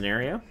in this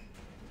scenario.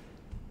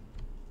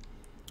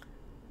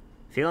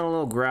 Feeling a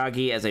little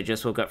groggy as I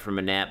just woke up from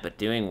a nap, but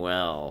doing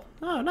well.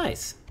 Oh,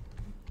 nice.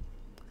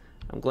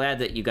 I'm glad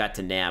that you got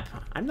to nap.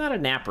 I'm not a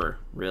napper,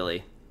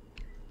 really.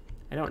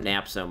 I don't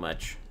nap so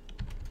much.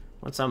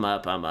 Once I'm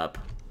up, I'm up.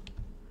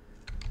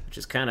 Which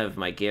is kind of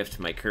my gift,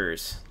 my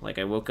curse. Like,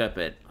 I woke up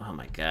at, oh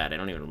my god, I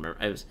don't even remember.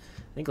 I was,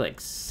 I think, like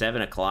 7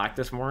 o'clock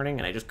this morning,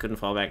 and I just couldn't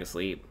fall back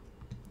asleep.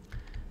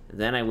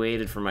 Then I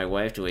waited for my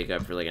wife to wake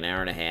up for like an hour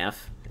and a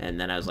half, and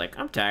then I was like,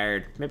 I'm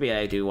tired. Maybe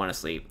I do want to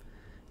sleep.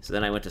 So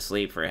then I went to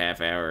sleep for a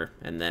half hour,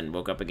 and then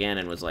woke up again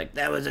and was like,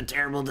 that was a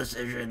terrible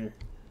decision.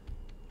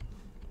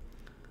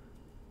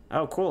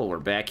 Oh, cool, we're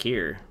back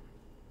here.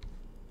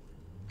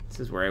 This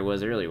is where I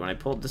was earlier. When I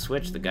pulled the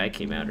switch, the guy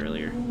came out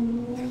earlier.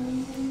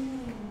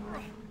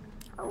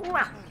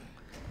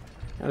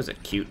 That was a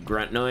cute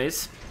grunt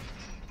noise.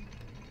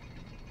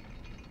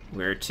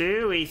 Where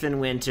to, Ethan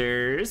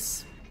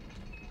Winters?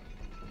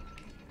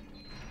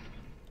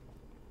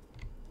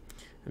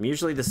 I'm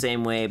usually the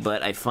same way,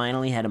 but I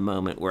finally had a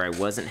moment where I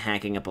wasn't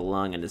hacking up a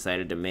lung and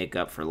decided to make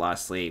up for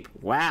lost sleep.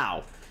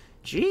 Wow.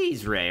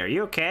 Jeez, Ray, are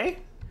you okay?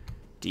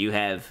 Do you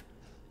have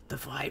the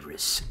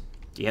virus?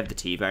 Do you have the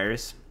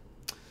T-virus?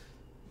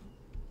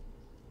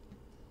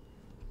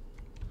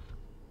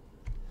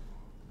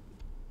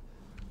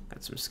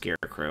 Got some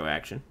scarecrow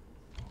action.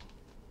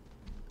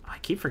 I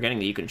keep forgetting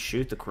that you can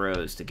shoot the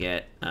crows to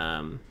get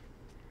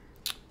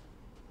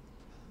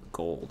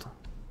gold.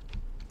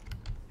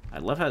 I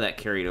love how that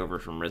carried over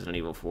from Resident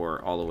Evil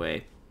 4 all the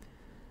way.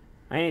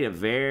 I need a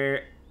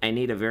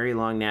very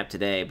long nap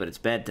today, but it's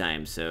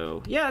bedtime,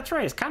 so yeah, that's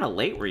right. It's kind of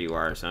late where you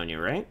are, Sonia,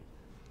 right?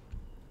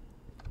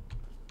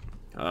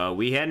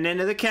 We heading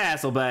into the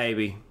castle,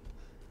 baby.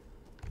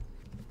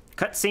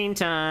 Cutscene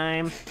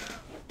time.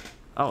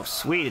 Oh,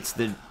 sweet! It's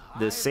the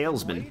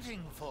salesman.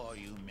 Waiting for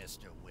you,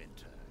 Mr.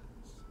 Winters.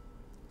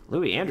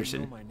 Louis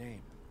Anderson. You know my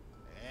name.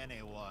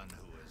 Anyone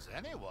who is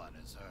anyone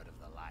has heard of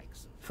the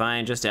likes of.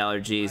 Fine, just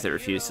allergies that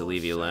refuse to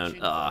leave you alone.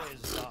 Ugh.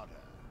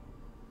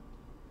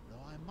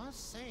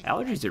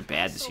 Allergies are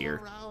bad this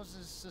year.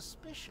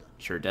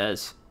 Sure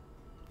does.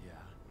 Yeah,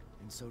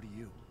 and so do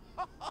you.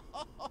 I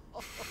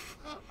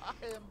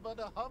am but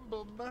a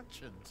humble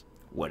merchant.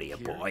 What are you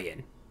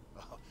buying?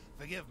 Oh,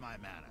 forgive my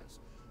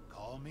manners.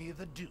 Call me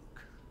the Duke.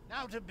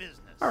 Now to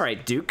business. All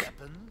right, Duke.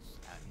 Weapons,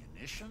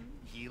 ammunition,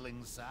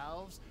 healing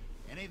salves,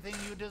 anything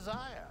you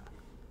desire,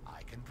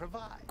 I can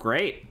provide.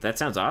 Great. That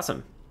sounds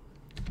awesome.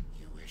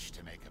 You wish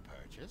to make a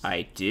purchase?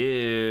 I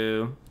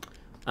do.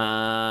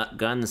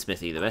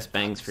 Gunsmithy, the best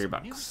bangs for your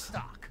bucks. New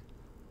stock.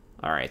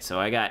 All right, so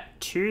I got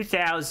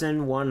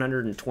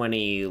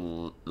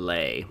 2,120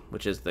 lei,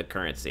 which is the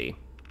currency.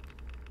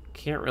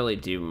 Can't really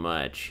do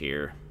much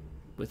here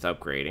with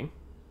upgrading.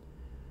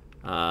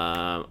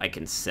 I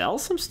can sell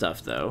some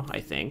stuff though, I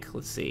think.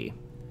 Let's see.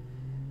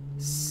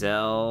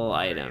 Sell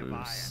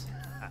items.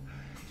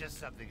 Just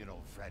something an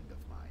old friend of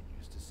mine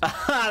used to say.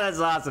 That's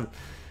awesome.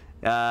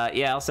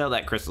 Yeah, I'll sell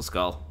that crystal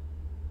skull.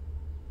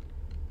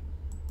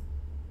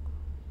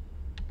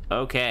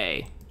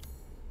 Okay.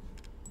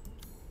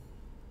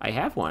 I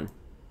have one,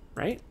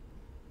 right?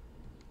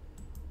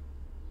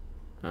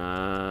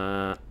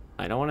 I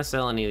don't want to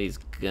sell any of these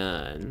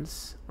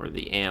guns or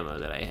the ammo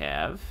that I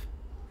have.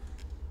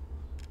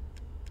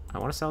 I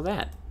want to sell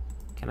that.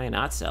 Can I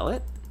not sell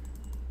it?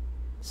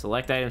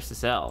 Select items to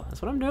sell.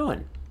 That's what I'm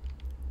doing.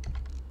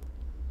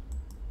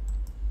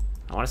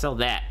 I want to sell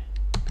that.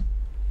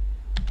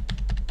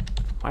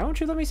 Why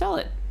won't you let me sell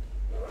it?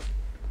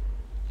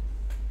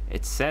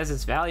 It says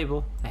it's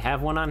valuable. I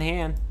have one on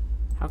hand.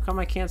 How come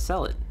I can't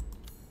sell it?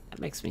 That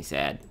makes me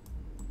sad.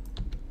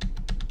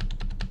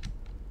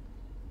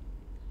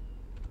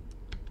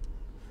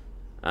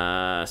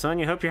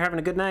 Sonia, hope you're having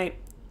a good night.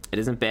 It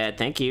isn't bad,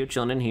 thank you.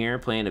 Chilling in here,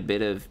 playing a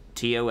bit of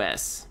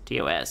TOS.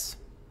 TOS.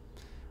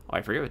 Oh,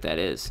 I forget what that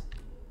is.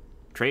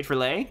 Trade for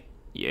lei?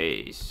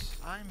 Yes.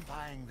 I'm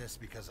buying this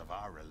because of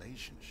our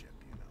relationship,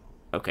 you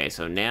know. Okay,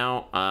 so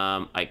now,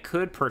 I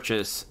could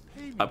purchase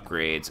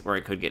upgrades, or I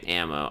could get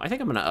ammo. I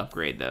think I'm gonna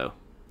upgrade, though.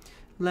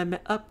 Let me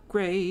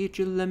upgrade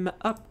you, let me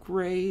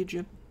upgrade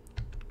you.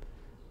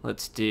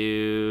 Let's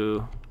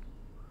do...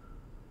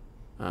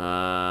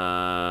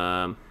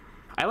 I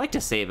like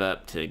to save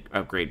up to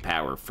upgrade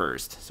power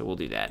first, so we'll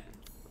do that.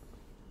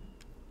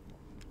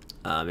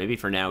 Maybe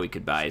for now we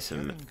could buy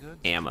some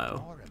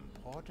ammo. More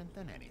important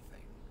than anything.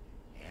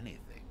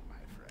 Anything, my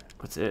friend.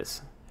 What's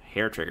this?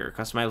 Hair trigger.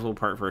 Customizable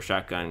part for a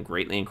shotgun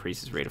greatly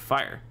increases rate of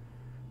fire.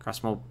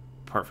 Customizable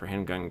part for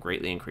handgun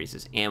greatly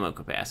increases ammo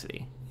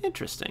capacity.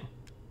 Interesting.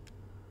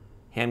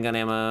 Handgun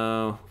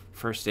ammo,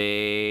 first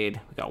aid.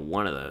 We got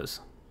one of those.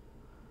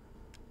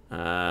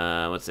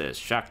 What's this?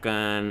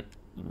 Shotgun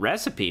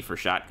recipe for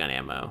shotgun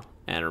ammo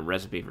and a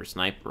recipe for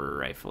sniper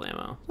rifle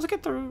ammo. Let's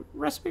get the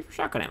recipe for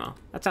shotgun ammo.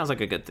 That sounds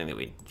like a good thing that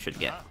we should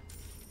get.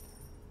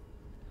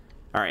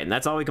 All right, and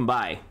that's all we can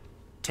buy.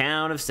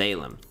 Town of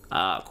Salem.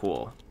 Ah,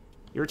 cool.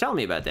 You were telling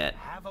me about that.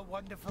 Have a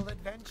wonderful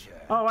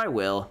adventure. Oh, I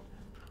will.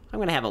 I'm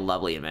gonna have a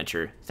lovely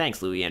adventure.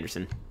 Thanks, Louis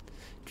Anderson.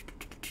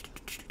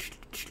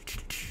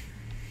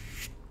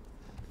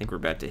 I think we're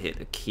about to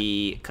hit a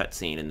key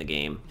cutscene in the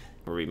game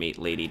where we meet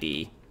Lady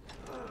D.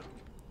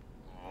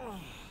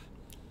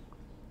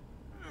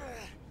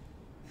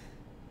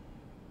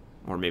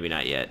 Or maybe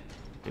not yet.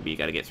 Maybe you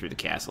gotta get through the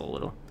castle a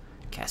little.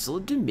 Castle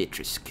of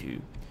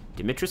Dimitrescu.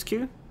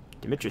 Dimitrescu?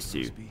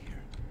 Dimitrescu.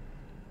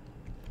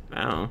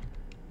 I don't know.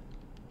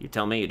 You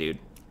tell me, dude.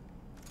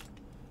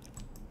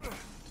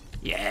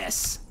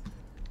 Yes!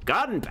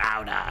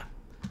 Gunpowder!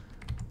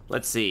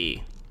 Let's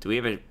see. Do we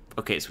have a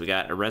Okay, so we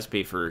got a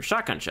recipe for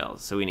shotgun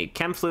shells. So we need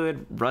chem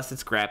fluid, rusted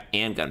scrap,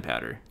 and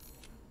gunpowder.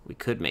 We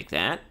could make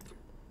that.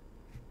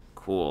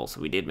 Cool, so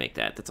we did make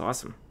that. That's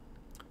awesome.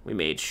 We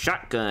made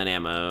shotgun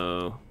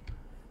ammo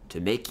to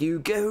make you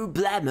go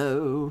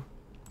blammo.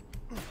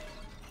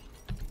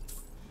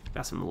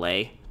 Got some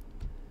lay.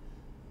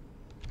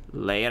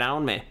 Lay it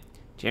on me.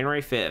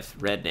 January 5th,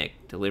 Rednick.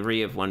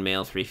 Delivery of 1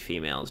 male, 3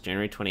 females.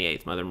 January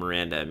 28th, Mother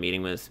Miranda.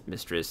 Meeting with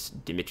Mistress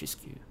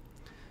Dimitrescu.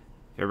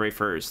 February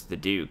 1st, the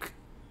Duke.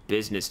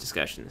 Business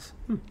discussions.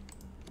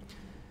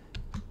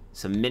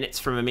 Some minutes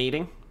from a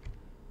meeting.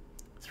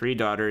 3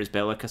 daughters,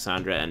 Bella,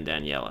 Cassandra, and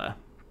Daniela.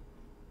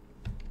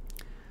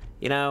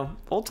 You know,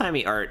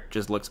 old-timey art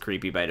just looks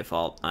creepy by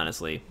default,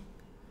 honestly.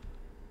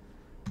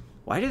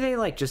 Why do they,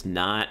 like, just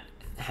not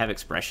have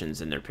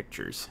expressions in their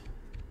pictures?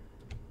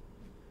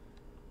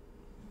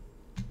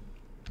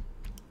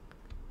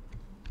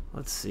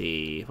 Let's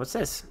see. What's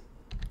this?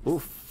 Ooh,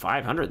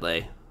 500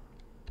 lay.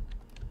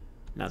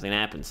 Nothing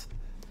happens.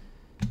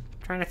 I'm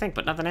trying to think,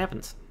 but nothing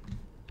happens.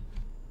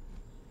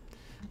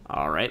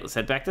 Alright, let's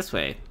head back this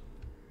way.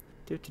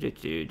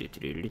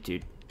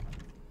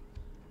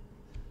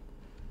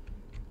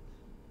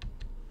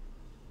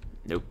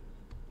 Nope.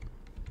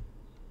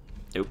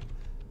 Nope.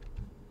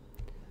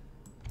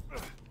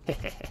 Can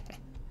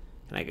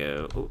I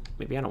go... Oh,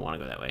 maybe I don't want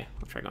to go that way.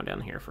 I'll try going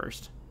down here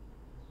first.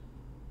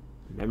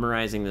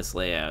 Memorizing this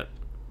layout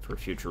for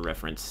future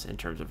reference in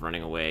terms of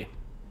running away.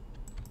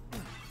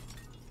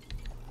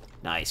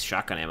 Nice,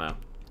 shotgun ammo.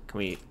 Can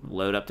we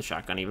load up the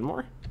shotgun even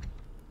more?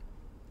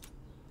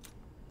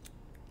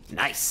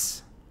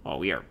 Nice! Oh,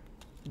 we are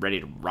ready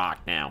to rock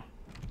now.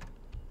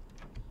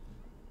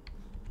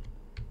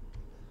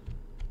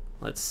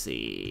 Let's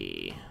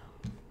see.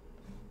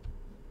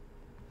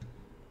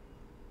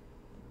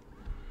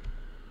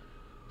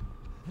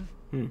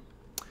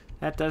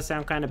 That does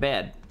sound kind of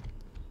bad.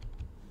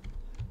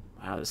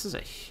 Wow, this is a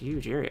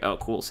huge area. Oh,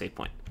 cool, save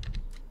point.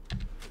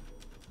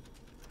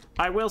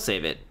 I will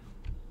save it.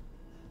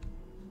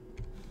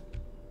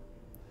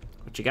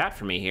 What you got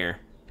for me here?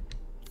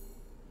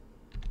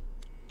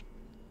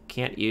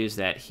 Can't use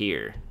that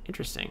here.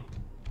 Interesting.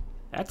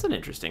 That's an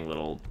interesting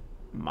little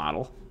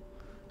model.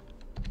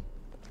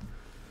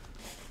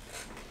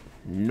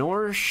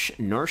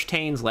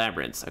 Norshtain's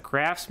Labyrinth. A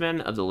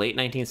craftsman of the late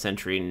 19th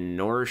century,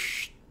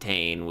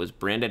 Norshtain was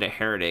branded a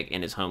heretic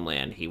in his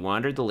homeland. He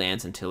wandered the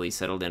lands until he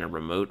settled in a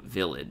remote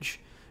village.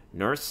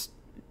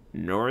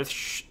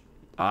 Norshtain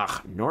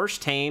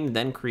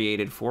then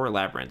created 4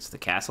 labyrinths: the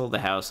castle, the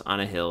house on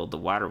a hill, the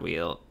water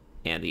wheel,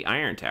 and the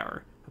iron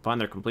tower. Upon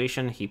their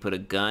completion, he put a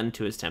gun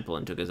to his temple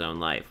and took his own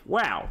life.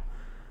 Wow!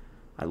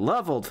 I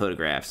love old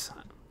photographs.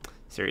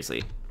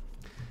 Seriously.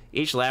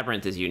 Each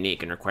labyrinth is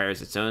unique and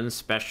requires its own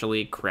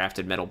specially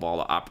crafted metal ball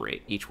to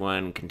operate. Each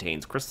one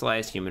contains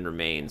crystallized human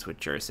remains,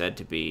 which are said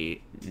to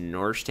be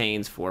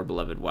Norshtain's 4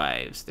 beloved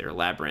wives. Their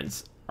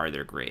labyrinths are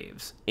their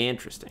graves.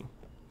 Interesting.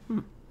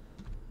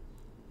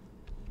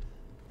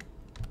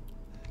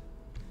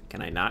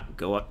 Can I not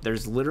go up?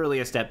 There's literally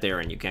a step there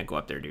and you can't go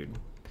up there, dude.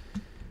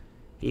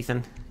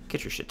 Ethan,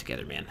 get your shit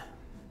together, man.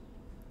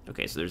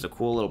 Okay, so there's a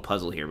cool little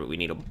puzzle here, but we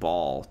need a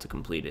ball to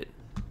complete it.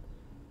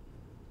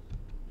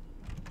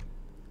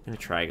 I'm gonna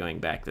try going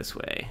back this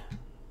way.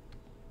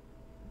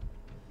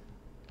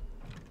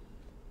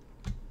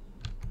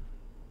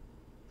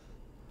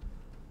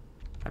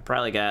 I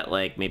probably got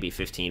like maybe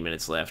 15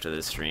 minutes left of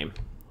this stream,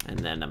 and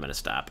then I'm gonna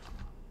stop.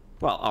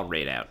 Well, I'll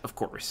raid out, of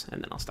course,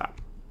 and then I'll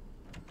stop.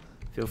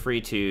 Feel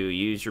free to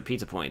use your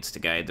pizza points to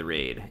guide the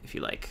raid if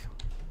you like.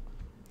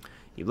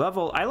 I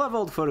love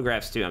old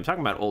photographs too. I'm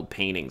talking about old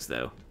paintings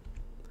though.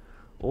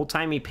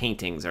 Old-timey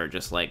paintings are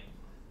just like,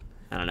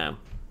 I don't know.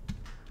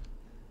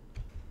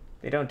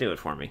 They don't do it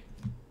for me.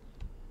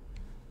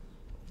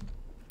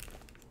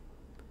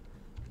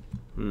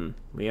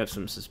 We have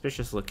some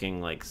suspicious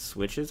looking like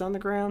switches on the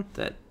ground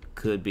that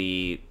could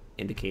be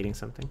indicating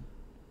something.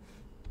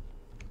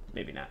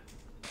 Maybe not.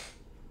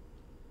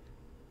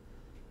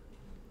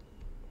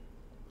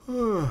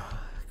 Can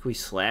we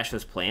slash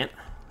this plant?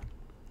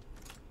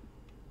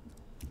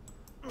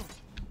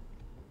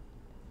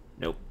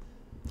 Nope.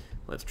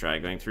 Let's try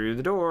going through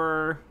the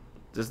door.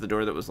 Is this the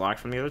door that was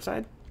locked from the other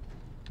side?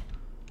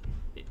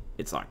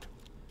 It's locked.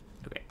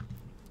 Okay.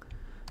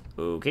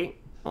 Okay.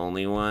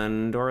 Only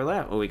one door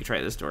left. Oh, we could try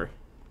this door.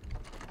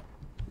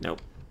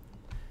 Nope.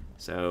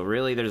 So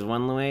really, there's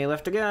one way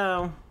left to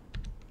go.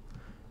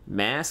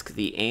 Mask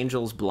the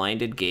angel's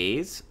blinded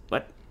gaze.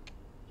 What?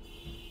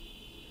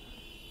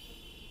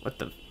 What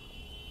the?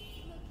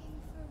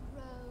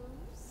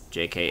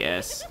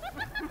 JKS.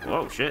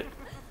 Whoa, shit.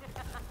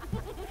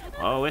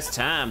 Oh, it's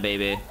time,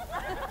 baby.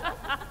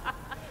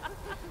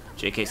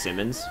 J.K.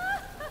 Simmons.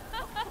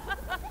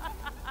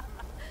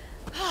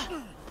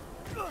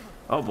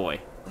 Oh boy.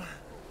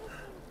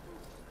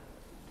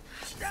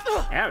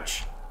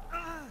 Ouch.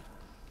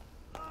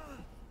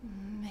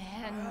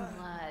 Man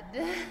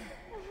blood.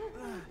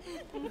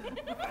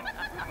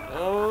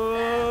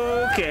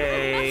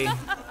 Okay.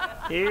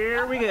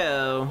 Here we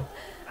go.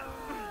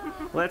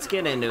 Let's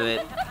get into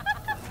it.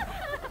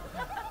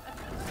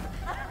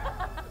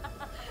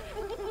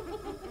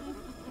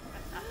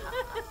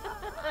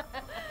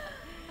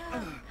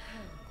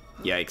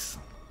 Yikes.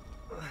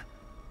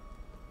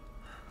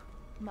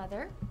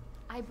 Mother,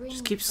 I bring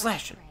Just you keep fresh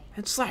slashing prey.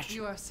 and slashing.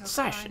 You are so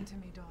slashing. kind to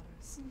me,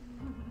 daughters.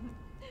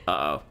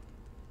 Uh-oh.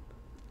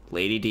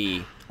 Lady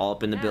D, all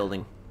up in the Now,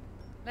 building.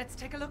 Let's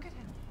take a look at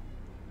him.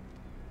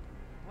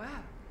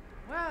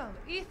 Well,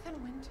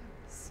 Ethan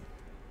Winters.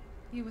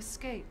 You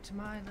escaped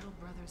my little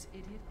brother's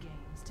idiot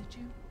games, did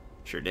you?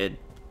 Sure did.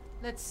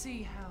 Let's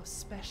see how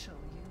special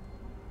you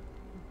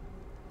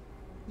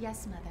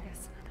Yes, Mother.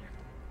 Yes,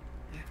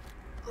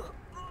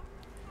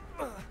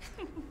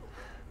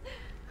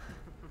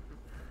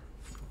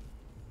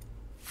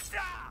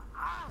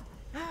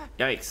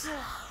 Yikes.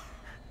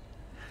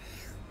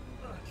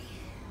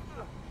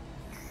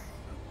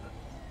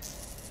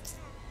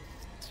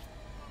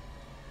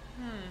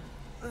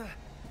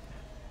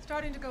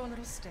 Starting to go a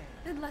little stale.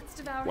 Then let's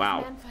devour Wow.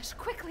 his man flesh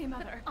quickly,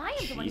 Mother. I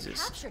am the one who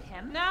Jesus. captured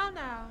him. Now,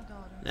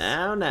 daughters.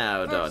 Now, First,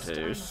 I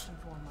daughters. must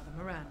inform Mother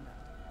Miranda.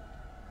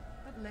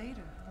 But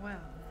later, well,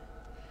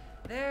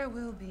 there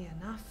will be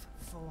enough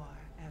for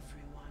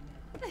everyone.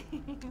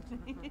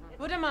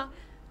 Put him up.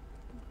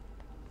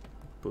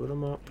 Put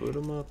him up, put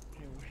him up.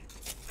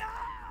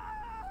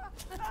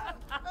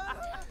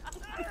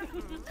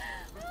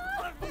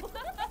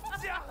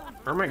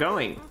 Where am I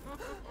going?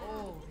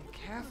 Oh, be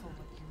careful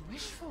what you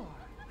wish for,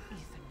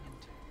 Ethan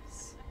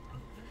Winters.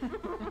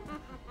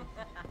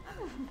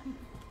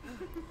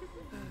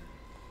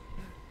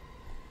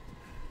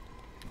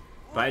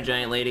 Bye,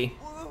 giant lady.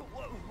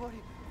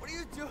 What are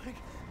you doing?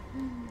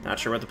 Not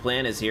sure what the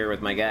plan is here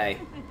with my guy.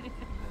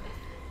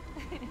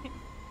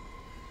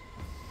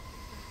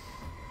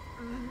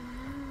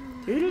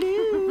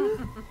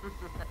 Doo-doo-doo.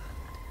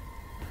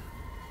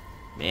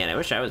 Man, I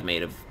wish I was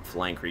made of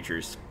flying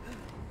creatures.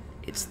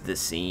 It's the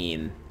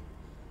scene.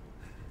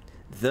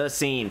 The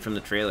scene from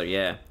the trailer,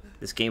 yeah.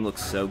 This game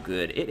looks so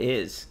good. It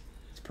is.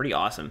 It's pretty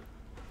awesome.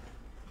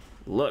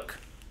 Look.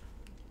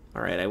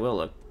 Alright, I will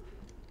look.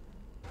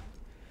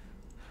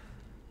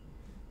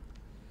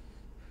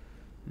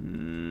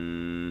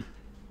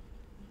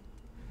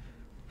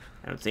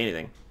 I don't see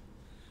anything.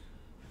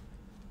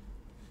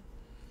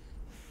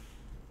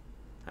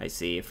 I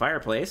see a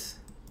fireplace.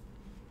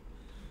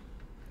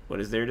 What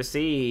is there to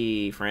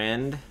see,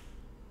 friend?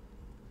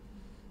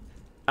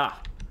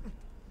 Ah.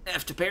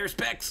 F to pay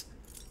respects.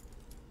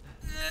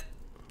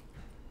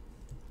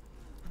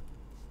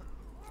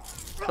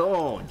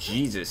 Oh,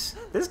 Jesus.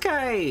 This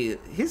guy,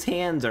 his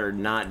hands are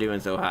not doing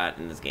so hot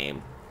in this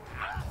game.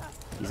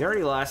 He's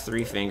already lost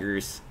 3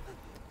 fingers.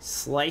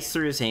 Sliced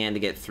through his hand to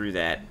get through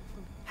that.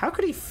 How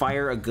could he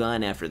fire a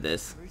gun after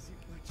this?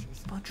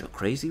 Bunch of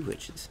crazy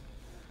witches.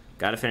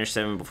 Gotta finish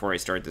 7 before I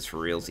start this for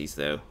realsies,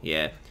 though.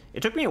 Yeah.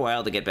 It took me a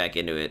while to get back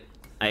into it.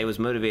 I was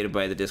motivated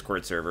by the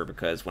Discord server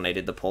because when I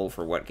did the poll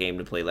for what game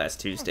to play last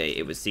Tuesday,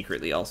 it was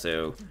secretly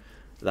also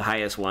the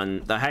highest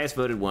one. The highest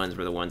voted ones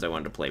were the ones I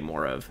wanted to play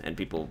more of, and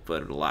people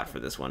voted a lot for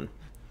this one.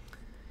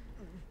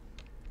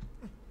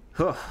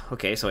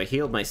 Okay, so I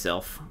healed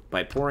myself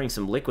by pouring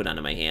some liquid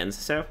onto my hands,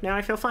 so now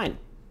I feel fine.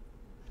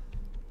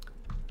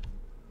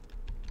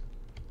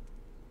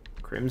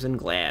 Crimson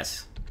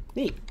glass.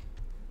 Neat.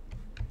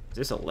 Is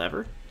this a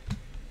lever?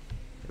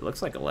 It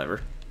looks like a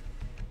lever.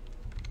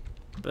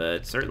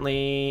 But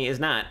certainly is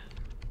not.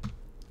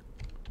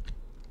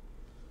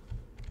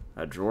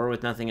 A drawer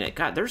with nothing in it.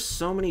 God, there's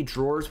so many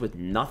drawers with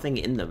nothing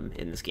in them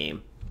in this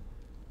game.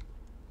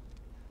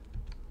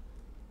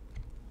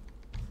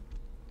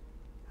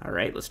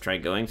 Alright, let's try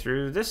going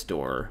through this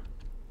door.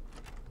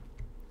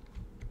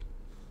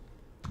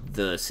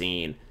 The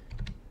scene.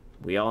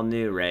 We all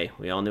knew, Ray.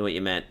 We all knew what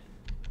you meant.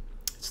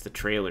 It's the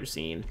trailer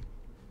scene.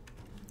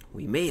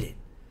 We made it.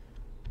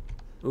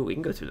 Ooh, we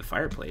can go through the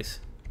fireplace.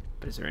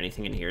 But is there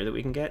anything in here that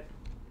we can get?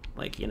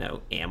 Like, you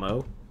know,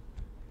 ammo?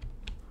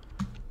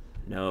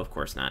 No, of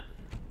course not.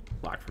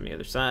 Locked from the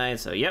other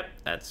side, so yep,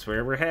 that's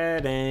where we're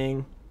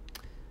heading.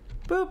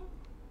 Boop.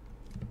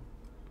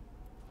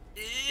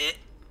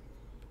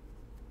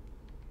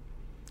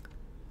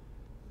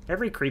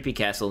 Every creepy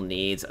castle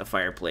needs a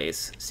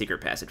fireplace,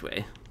 secret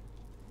passageway.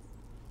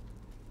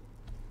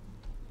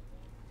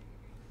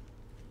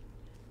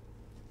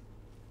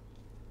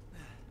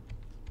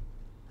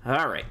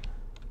 Alright.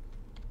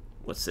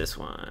 What's this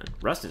one?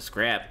 Rusted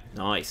scrap.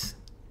 Nice.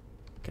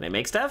 Can I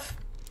make stuff?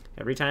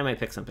 Every time I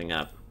pick something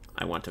up,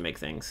 I want to make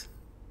things.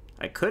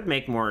 I could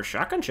make more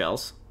shotgun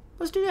shells.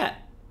 Let's do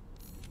that.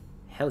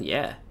 Hell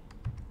yeah.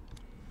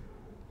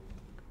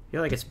 I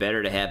feel like it's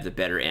better to have the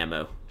better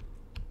ammo.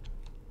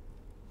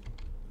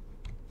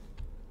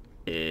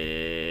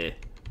 Is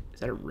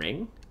that a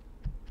ring?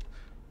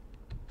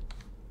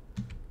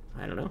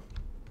 I don't know.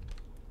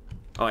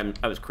 Oh,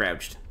 I was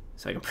crouched,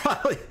 so I can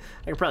probably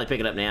pick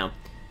it up now.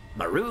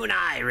 Maroon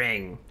eye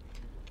ring.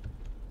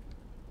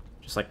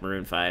 Just like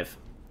Maroon 5.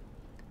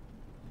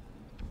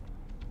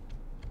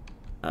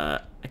 I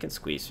can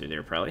squeeze through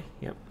there probably.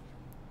 Yep.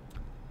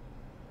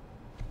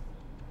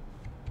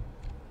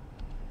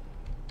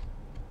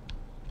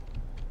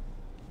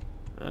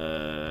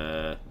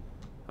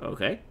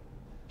 Okay.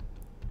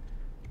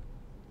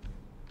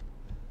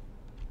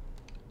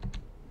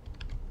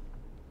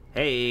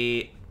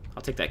 Hey,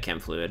 I'll take that chem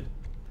fluid.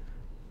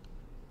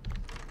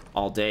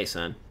 All day,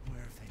 son.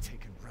 Where have they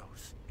taken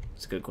Rose?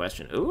 It's a good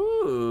question.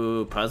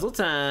 Ooh, puzzle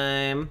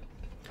time.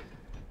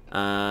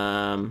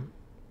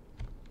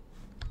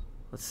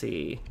 Let's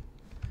see.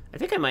 I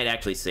think I might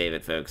actually save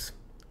it, folks.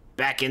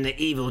 Back in the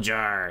evil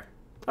jar.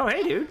 Oh,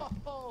 hey, dude.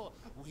 Oh,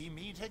 we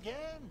meet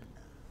again.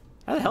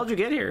 How the hell did you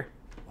get here?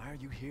 Why are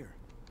you here?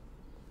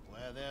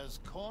 Where there's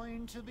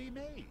coin to be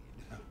made.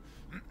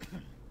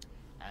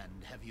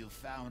 And have you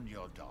found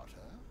your daughter?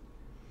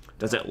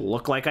 Does it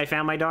look like I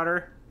found my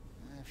daughter?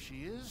 If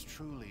she is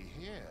truly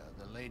here,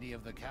 the lady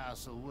of the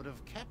castle would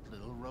have kept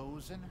little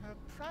Rose in her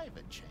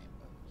private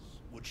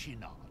chambers, would she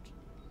not?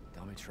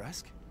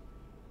 Domitresk?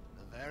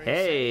 The very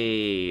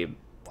Hey, same.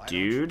 Why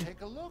dude. don't you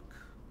take a look?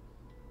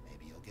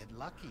 Maybe you'll get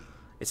lucky.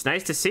 It's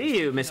nice to see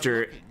you,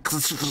 Mr.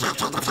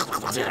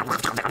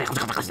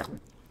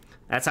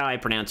 That's how I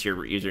pronounce your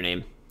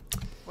username.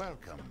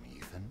 Welcome,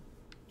 Ethan.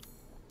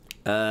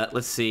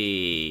 Let's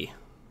see.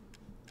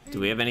 Do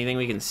we have anything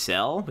we can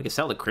sell? We can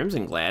sell the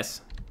crimson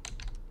glass.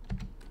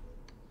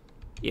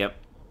 Yep.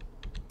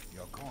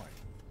 Your coin.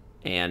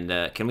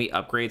 And can we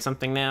upgrade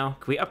something now?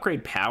 Can we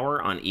upgrade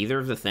power on either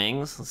of the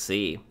things? Let's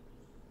see.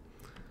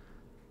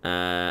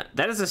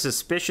 That is a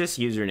suspicious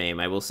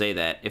username, I will say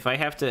that. If I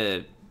have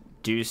to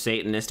do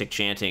satanistic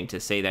chanting to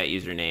say that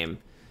username,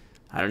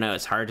 I don't know,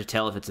 it's hard to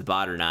tell if it's a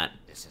bot or not.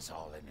 This is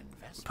all an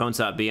investment.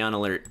 Ponsop, be on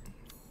alert.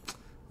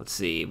 Let's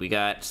see, we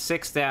got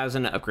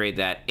 6,000 to upgrade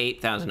that,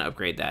 8,000 to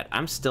upgrade that.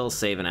 I'm still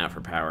saving out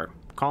for power.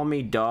 Call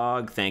me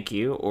dog, thank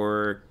you,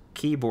 or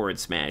keyboard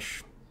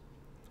smash.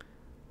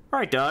 All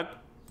right, dog.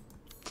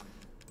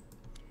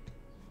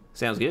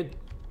 Sounds good.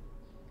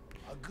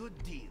 A good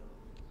deal.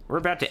 We're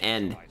about to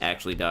end,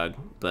 actually, dog,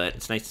 but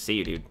it's nice to see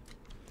you, dude.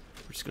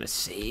 We're just gonna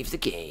save the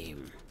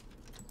game.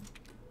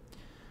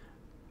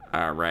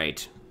 All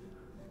right.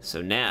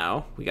 So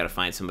now we gotta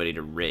find somebody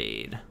to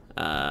raid.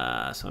 So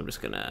I'm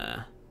just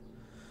gonna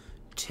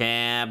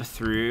tab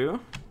through.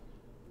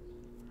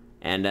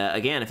 And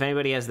again, if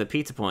anybody has the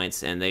pizza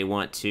points and they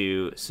want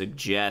to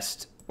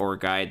suggest or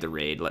guide the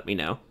raid, let me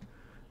know.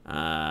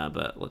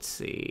 But let's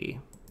see.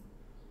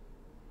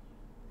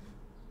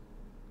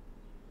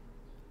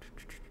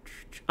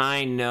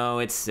 I know,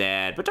 it's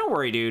sad, but don't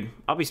worry, dude.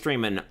 I'll be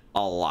streaming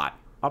a lot.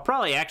 I'll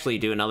probably actually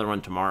do another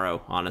one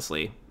tomorrow,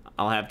 honestly.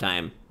 I'll have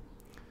time.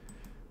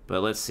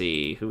 But let's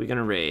see, who are we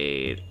gonna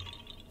raid?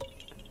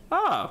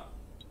 Oh!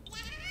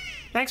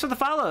 Thanks for the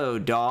follow,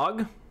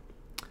 dog.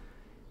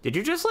 Did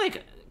you just,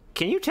 like...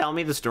 Can you tell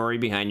me the story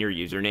behind your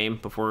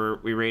username before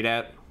we raid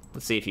out?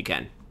 Let's see if you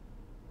can.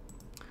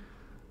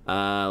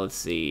 Let's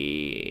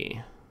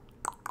see...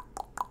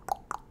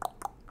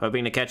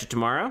 Hoping to catch it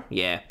tomorrow?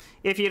 Yeah.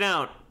 If you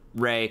don't,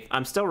 Ray,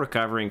 I'm still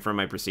recovering from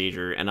my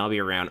procedure, and I'll be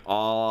around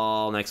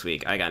all next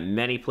week. I got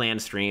many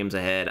planned streams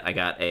ahead. I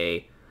got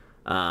a...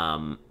 what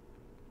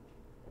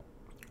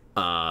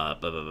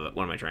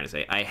am I trying to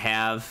say? I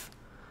have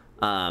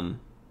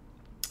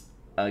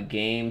a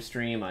game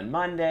stream on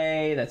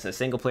Monday. That's a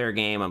single-player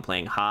game. I'm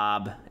playing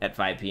Hob at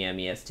 5 p.m.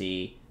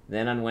 EST.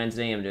 Then on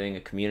Wednesday, I'm doing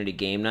a community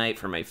game night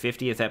for my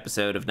 50th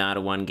episode of Not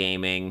a One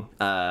Gaming.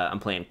 I'm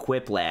playing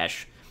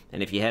Quiplash.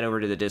 And if you head over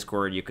to the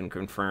Discord, you can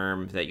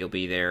confirm that you'll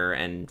be there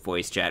and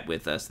voice chat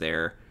with us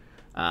there.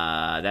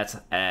 That's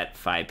at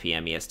 5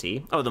 p.m.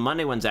 EST. Oh, the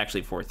Monday one's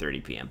actually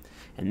 4:30 p.m.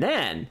 And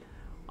then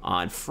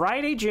on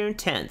Friday, June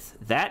 10th,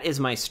 that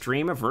is my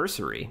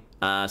streamiversary.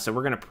 So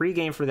we're going to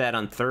pregame for that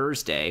on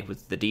Thursday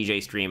with the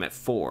DJ stream at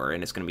 4,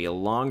 and it's going to be a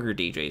longer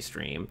DJ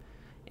stream.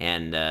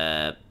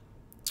 And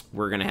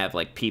we're going to have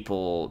like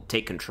people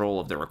take control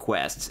of the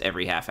requests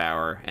every half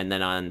hour. And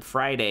then on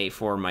Friday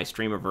for my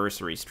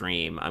streamiversary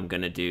stream, I'm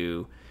going to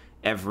do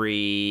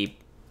every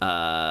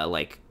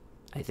like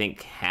I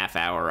think half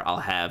hour I'll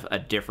have a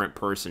different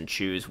person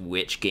choose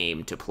which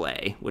game to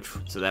play,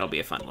 so that'll be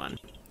a fun one.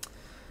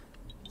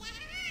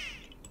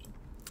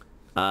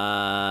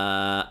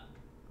 I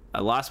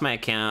lost my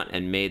account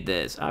and made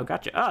this. Oh,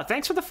 gotcha. Oh,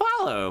 thanks for the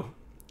follow.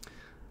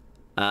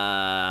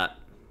 I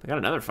got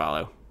another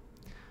follow.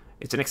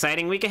 It's an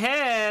exciting week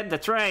ahead.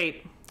 That's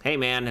right. Hey,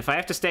 man, if I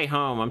have to stay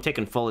home, I'm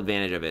taking full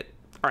advantage of it.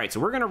 All right,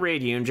 so we're going to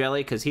raid Yoon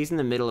Jelly because he's in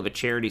the middle of a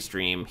charity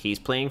stream. He's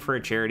playing for a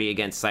charity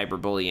against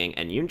cyberbullying,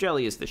 and Yoon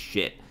Jelly is the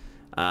shit.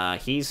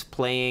 He's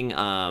playing...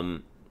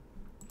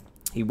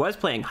 he was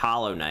playing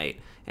Hollow Knight,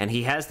 and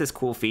he has this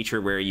cool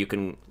feature where you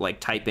can, like,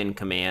 type in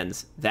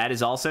commands. That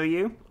is also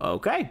you?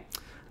 Okay.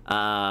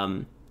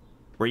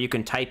 Where you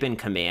can type in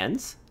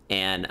commands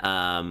and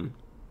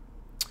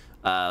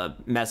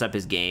mess up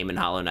his game in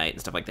Hollow Knight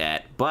and stuff like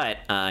that. But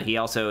he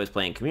also is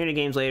playing community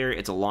games later.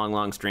 It's a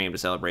long stream to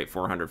celebrate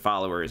 400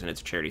 followers, and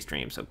it's a charity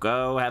stream. So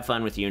go have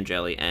fun with Yoon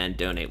Jelly and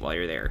donate while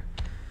you're there.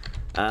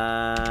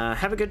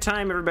 Have a good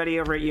time, everybody,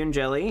 over at Yoon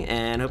Jelly,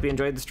 and hope you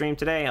enjoyed the stream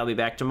today. I'll be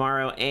back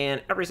tomorrow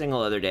and every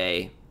single other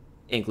day,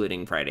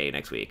 including Friday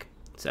next week.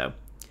 So,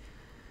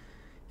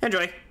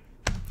 enjoy.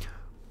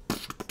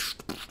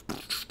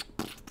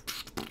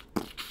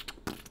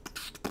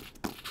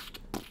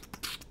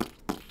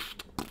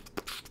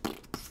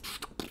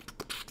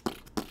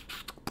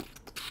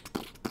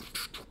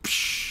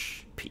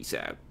 Peace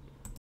out.